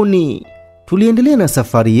mbinguni, tuliendelea na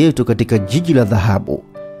safari yetu katika jiji la dhahabu.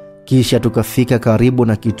 Kisha tukafika karibu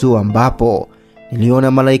na kituo ambapo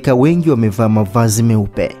niliona malaika wengi wamevaa mavazi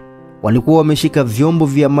meupe. Walikuwa wameshika vyombo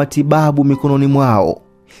vya matibabu mikononi mwao.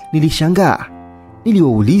 Nilishangaa.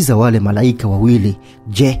 Niliwauliza wale malaika wawili,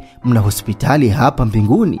 "Je, mna hospitali hapa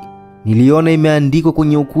mbinguni?" Niliona imeandikwa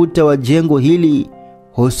kwenye ukuta wa jengo hili,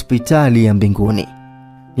 hospitali ya mbinguni.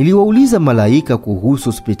 Niliwauliza malaika kuhusu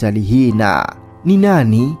hospitali hii na ni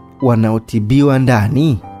nani wanaotibiwa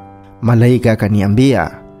ndani. Malaika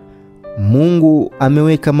akaniambia, Mungu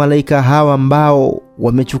ameweka malaika hawa ambao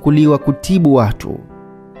wamechukuliwa kutibu watu.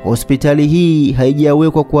 Hospitali hii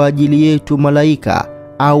haijawekwa kwa ajili yetu malaika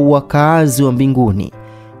au wakaazi wa mbinguni,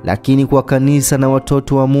 lakini kwa kanisa na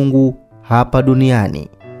watoto wa Mungu hapa duniani.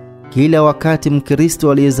 Kila wakati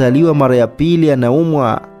Mkristo aliyezaliwa mara ya pili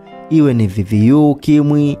anaumwa, iwe ni VVU,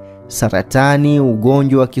 ukimwi, saratani,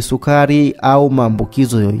 ugonjwa wa kisukari au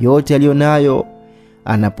maambukizo yoyote aliyonayo,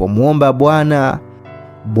 anapomwomba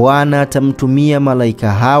Bwana atamtumia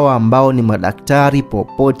malaika hawa ambao ni madaktari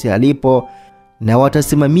popote alipo na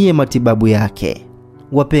watasimamia matibabu yake.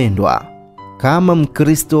 Wapendwa, kama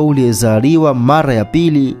Mkristo uliyezaliwa mara ya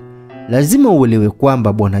pili, lazima uelewe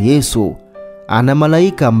kwamba Bwana Yesu ana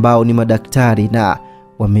malaika ambao ni madaktari na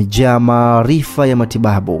wamejaa maarifa ya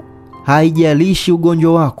matibabu. Haijalishi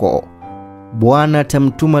ugonjwa wako, Bwana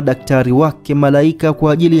atamtuma daktari wake malaika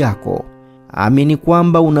kwa ajili yako. Amini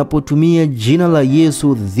kwamba unapotumia jina la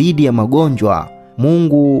Yesu dhidi ya magonjwa,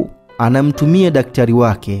 Mungu anamtumia daktari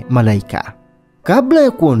wake malaika. Kabla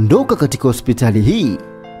ya kuondoka katika hospitali hii,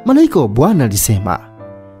 malaika wa Bwana alisema,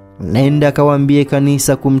 "Nenda kawaambie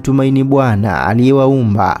kanisa kumtumaini Bwana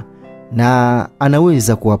aliyewaumba na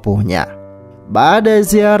anaweza kuwaponya." Baada ya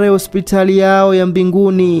ziara ya hospitali yao ya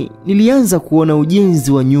mbinguni, nilianza kuona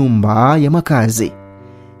ujenzi wa nyumba ya makazi.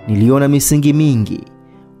 Niliona misingi mingi.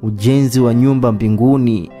 Ujenzi wa nyumba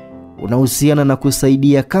mbinguni unahusiana na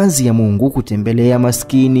kusaidia kazi ya Mungu kutembelea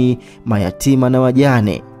maskini, mayatima na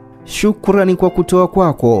wajane. Shukrani kwa kutoa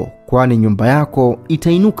kwako, kwani nyumba yako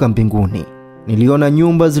itainuka mbinguni. Niliona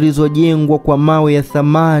nyumba zilizojengwa kwa mawe ya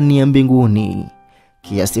thamani ya mbinguni.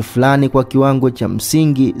 Kiasi fulani kwa kiwango cha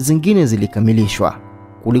msingi, zingine zilikamilishwa.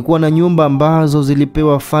 Kulikuwa na nyumba ambazo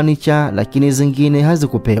zilipewa furniture lakini zingine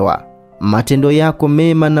hazikupewa. Matendo yako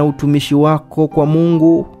mema na utumishi wako kwa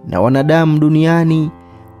Mungu na wanadamu duniani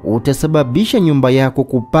utasababisha nyumba yako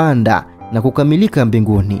kupanda na kukamilika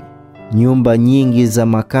mbinguni. Nyumba nyingi za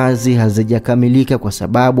makazi hazijakamilika kwa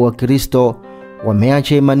sababu Wakristo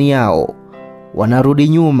wameacha imani yao. Wanarudi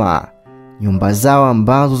nyuma. Nyumba zao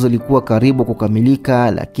ambazo zilikuwa karibu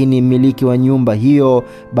kukamilika, lakini mmiliki wa nyumba hiyo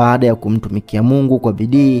baada ya kumtumikia Mungu kwa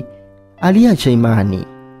bidii aliacha imani.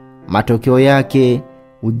 Matokeo yake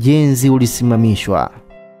ujenzi ulisimamishwa.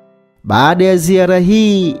 Baada ya ziara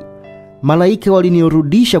hii, malaika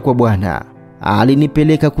walinirudisha kwa Bwana.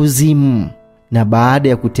 Alinipeleka kuzimu, na baada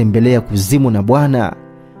ya kutembelea kuzimu na Bwana,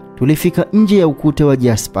 tulifika nje ya ukuta wa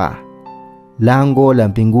jaspa. Lango la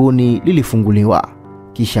mbinguni lilifunguliwa.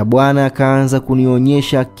 Kisha Bwana akaanza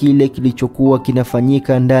kunionyesha kile kilichokuwa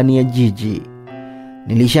kinafanyika ndani ya jiji.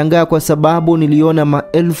 Nilishangaa kwa sababu niliona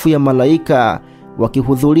maelfu ya malaika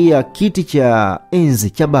wakihudhuria kiti cha enzi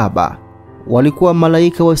cha Baba. Walikuwa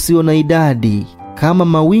malaika wasio na idadi kama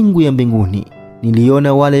mawingu ya mbinguni.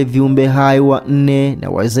 Niliona wale viumbe hai 4 na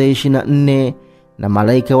wazee 24 na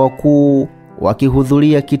malaika wakuu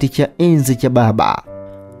wakihudhuria kiti cha enzi cha Baba.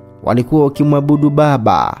 Walikuwa wakimwabudu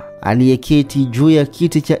Baba aliyeketi juu ya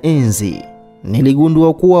kiti cha enzi.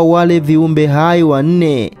 Niligundua kuwa wale viumbe hai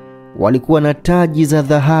 4 walikuwa na taji za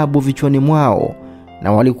dhahabu vichwani mwao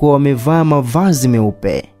na walikuwa wamevaa mavazi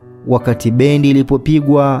meupe. Wakati bendi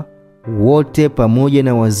ilipopigwa, wote pamoja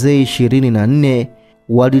na wazee 24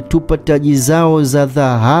 walitupa taji zao za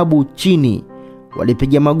dhahabu chini.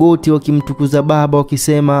 Walipiga magoti wakimtukuza Baba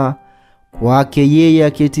wakisema, "Kwake yeye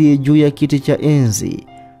aketie juu ya kiti cha enzi,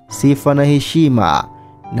 sifa na heshima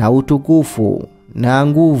na utukufu na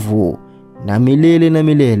nguvu na milele na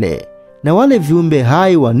milele." Na wale viumbe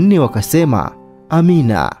hai 4 wakasema,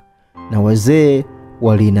 amina, na wazee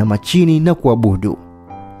walinama chini na kuabudu.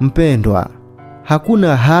 Mpendwa,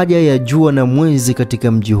 hakuna haja ya jua na mwezi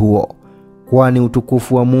katika mji huo, kwani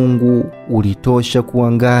utukufu wa Mungu ulitosha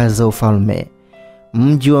kuangaza ufalme.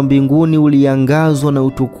 Mji wa mbinguni uliangazwa na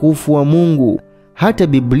utukufu wa Mungu. Hata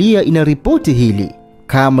Biblia inaripoti hili,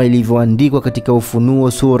 kama ilivyoandikwa katika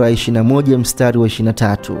Ufunuo sura 21 mstari wa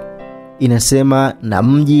 23. Inasema, na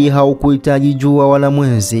mji haukuhitaji jua wala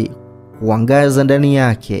mwezi kuangaza ndani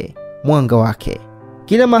yake mwanga wake.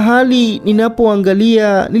 Kila mahali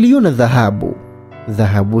ninapoangalia niliona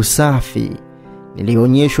dhahabu safi.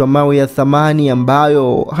 Nilionyeshwa mawe ya thamani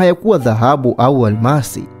ambayo hayakuwa dhahabu au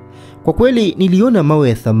almasi. Kwa kweli niliona mawe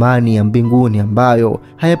ya thamani ya mbinguni ambayo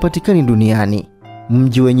hayapatikani duniani.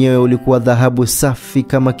 Mji wenyewe ulikuwa dhahabu safi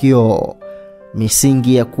kama kioo.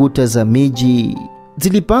 Misingi ya kuta za miji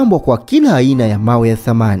zilipambwa kwa kila aina ya mawe ya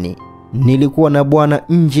thamani. Nilikuwa na Bwana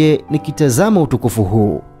nje nikitazama utukufu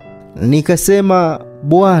huu. Nikasema,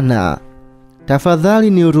 Bwana, tafadhali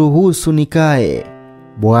niruhusu nikae.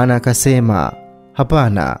 Bwana akasema,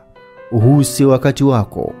 hapana, huu si wakati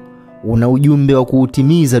wako. Una ujumbe wa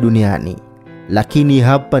kuutimiza duniani. Lakini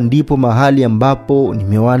hapa ndipo mahali ambapo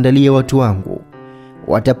nimewaandalia watu wangu.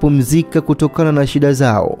 Watapumzika kutokana na shida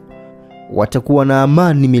zao. Watakuwa na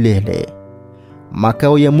amani milele.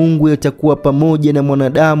 Makao ya Mungu yatakuwa pamoja na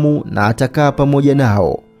mwanadamu na atakaa pamoja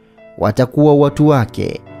nao. Watakuwa watu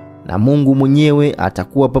wake na Mungu mwenyewe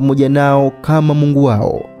atakuwa pamoja nao kama Mungu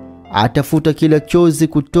wao. Atafuta kila chozi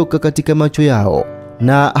kutoka katika macho yao,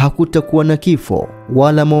 na hakutakuwa na kifo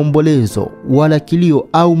wala maombolezo wala kilio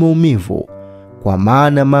au maumivu, kwa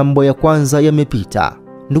maana mambo ya kwanza yamepita.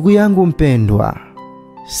 Ndugu yangu mpendwa,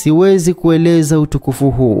 siwezi kueleza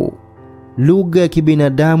utukufu huu. Lugha ya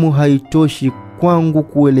kibinadamu haitoshi kwangu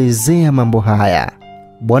kuelezea mambo haya.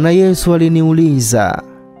 Bwana Yesu aliniuliza,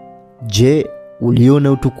 je,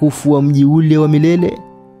 uliona utukufu wa mji ule wa milele?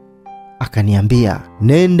 Akaniambia,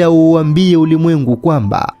 nenda uambie ulimwengu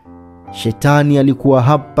kwamba Shetani alikuwa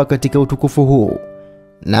hapa katika utukufu huu,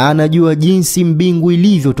 na anajua jinsi mbingu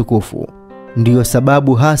ilivyo tukufu. Ndiyo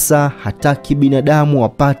sababu hasa hataki binadamu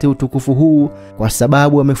apate utukufu huu, kwa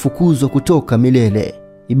sababu amefukuzwa kutoka milele.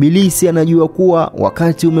 Ibilisi anajua kuwa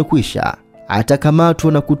wakati umekwisha.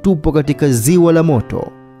 Atakamatwa na kutupwa katika ziwa la moto.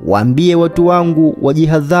 Waambie watu wangu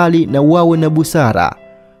wajihadhari na wawe na busara,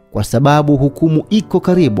 kwa sababu hukumu iko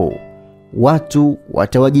karibu. Watu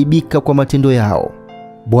watawajibika kwa matendo yao.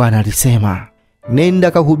 Bwana alisema,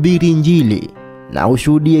 nenda kahubiri Injili na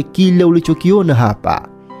ushuhudie kila ulichokiona hapa.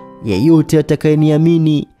 Yeyote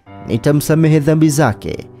atakayeniamini nitamsamehe dhambi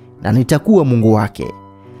zake na nitakuwa Mungu wake.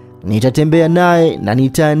 Nitatembea naye na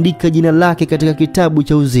nitaandika jina lake katika kitabu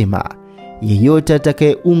cha uzima. Yeyote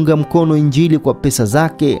atakayeunga mkono Injili kwa pesa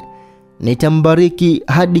zake nitambariki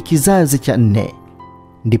hadi kizazi cha 4.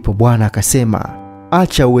 Ndipo Bwana akasema,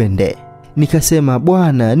 acha uende. Nikasema,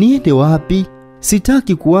 Bwana, niende wapi?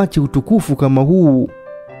 Sitaki kuacha utukufu kama huu.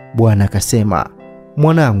 Bwana akasema,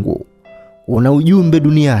 mwanangu, una ujumbe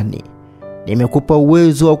duniani. Nimekupa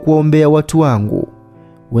uwezo wa kuombea watu wangu.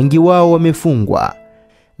 Wengi wao wamefungwa,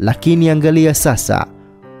 lakini angalia sasa,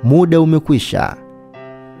 muda umekwisha.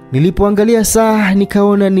 Nilipoangalia saa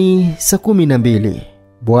nikaona ni saa 12.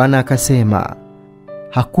 Bwana akasema,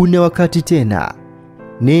 hakuna wakati tena.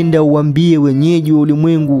 Nenda uambie wenyeji wa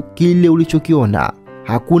ulimwengu kile ulichokiona.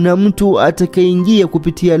 Hakuna mtu atakayeingia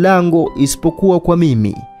kupitia lango isipokuwa kwa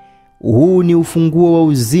mimi. Huu ni ufunguo wa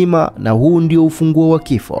uzima na huu ndio ufunguo wa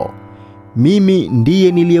kifo. Mimi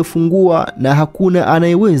ndiye niliyefungua na hakuna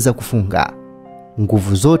anayeweza kufunga.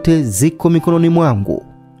 Nguvu zote ziko mikononi mwangu.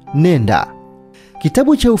 Nenda.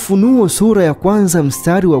 Kitabu cha Ufunuo sura ya 1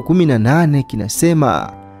 mstari wa 18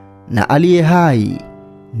 kinasema, na aliye hai,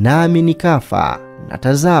 nami nikafa, na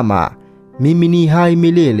tazama, mimi ni hai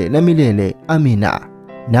milele na milele, amina.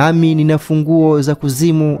 Nami nina funguo za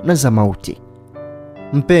kuzimu na za mauti.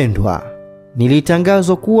 Mpendwa,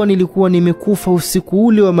 nilitangazwa kuwa nilikuwa nimekufa usiku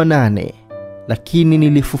ule wa 8, lakini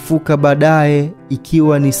nilifufuka baadaye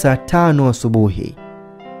ikiwa ni saa 5 asubuhi.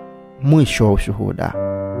 Mwisho wa ushuhuda.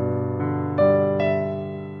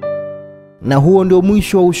 Na huo ndio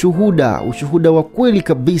mwisho wa ushuhuda, ushuhuda wa kweli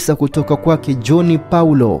kabisa kutoka kwake John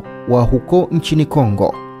Paulo wa huko nchini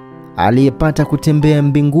Kongo, aliyepata kutembea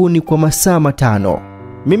mbinguni kwa masaa 5.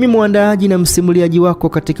 Mimi muandaaji na msimuliaji wako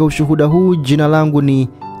katika ushuhuda huu, jina langu ni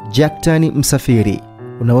Jacktan Msafiri.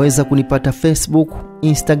 Unaweza kunipata Facebook,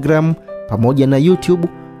 Instagram pamoja na YouTube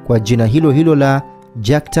kwa jina hilo hilo la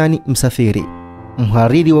Jacktan Msafiri.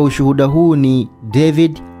 Mhariri wa ushuhuda huu ni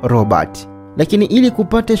David Robert. Lakini ili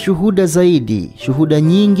kupata shuhuda zaidi, shuhuda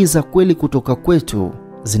nyingi za kweli kutoka kwetu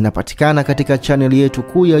zinapatikana katika channel yetu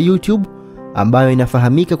kuu ya YouTube ambayo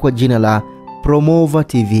inafahamika kwa jina la Promover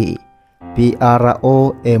TV.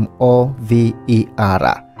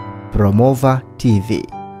 Promover, Promover TV.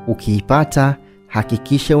 Ukiipata,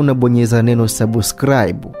 hakikisha unabonyeza neno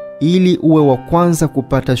subscribe ili uwe wa kwanza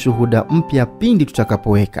kupata shuhuda mpya pindi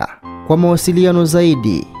tutakapoweka. Kwa mawasiliano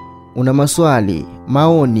zaidi, una maswali,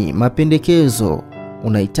 maoni, mapendekezo,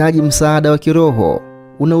 unahitaji msaada wa kiroho,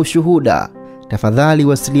 una ushuhuda, tafadhali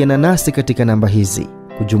wasiliana nasi katika namba hizi: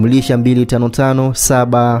 kujumlisha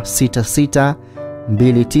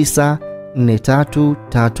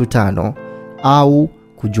 255 au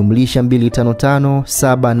kujumlisha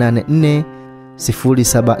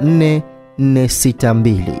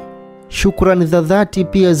 255-784-074-462. Shukrani za dhati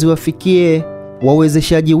pia ziwafikie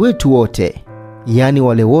wawezeshaji wetu wote, yani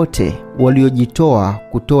wale wote waliojitoa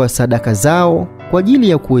kutoa sadaka zao kwa ajili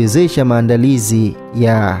ya kuwezesha maandalizi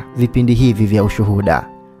ya vipindi hivi vya ushuhuda.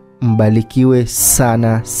 Mbarikiwe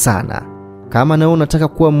sana sana. Kama na unataka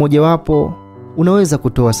kuwa mmoja wapo, unaweza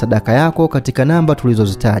kutoa sadaka yako katika namba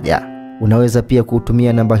tulizozitaja. Unaweza pia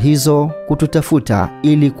kutumia namba hizo kututafuta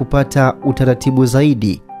ili kupata utaratibu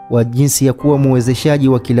zaidi wa jinsi ya kuwa mwezeshaji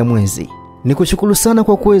wa kila mwezi. Nikushukuru sana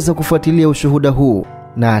kwa kuweza kufuatilia ushuhuda huu,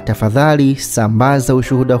 na tafadhali sambaza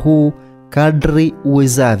ushuhuda huu kadri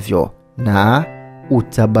uwezavyo na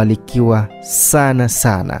utabarikiwa sana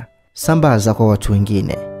sana. Sambaza kwa watu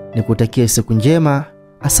wengine. Nikutakia siku njema.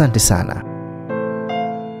 Asante sana.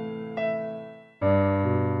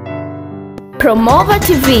 Promover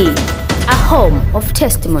TV, a home of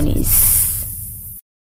testimonies.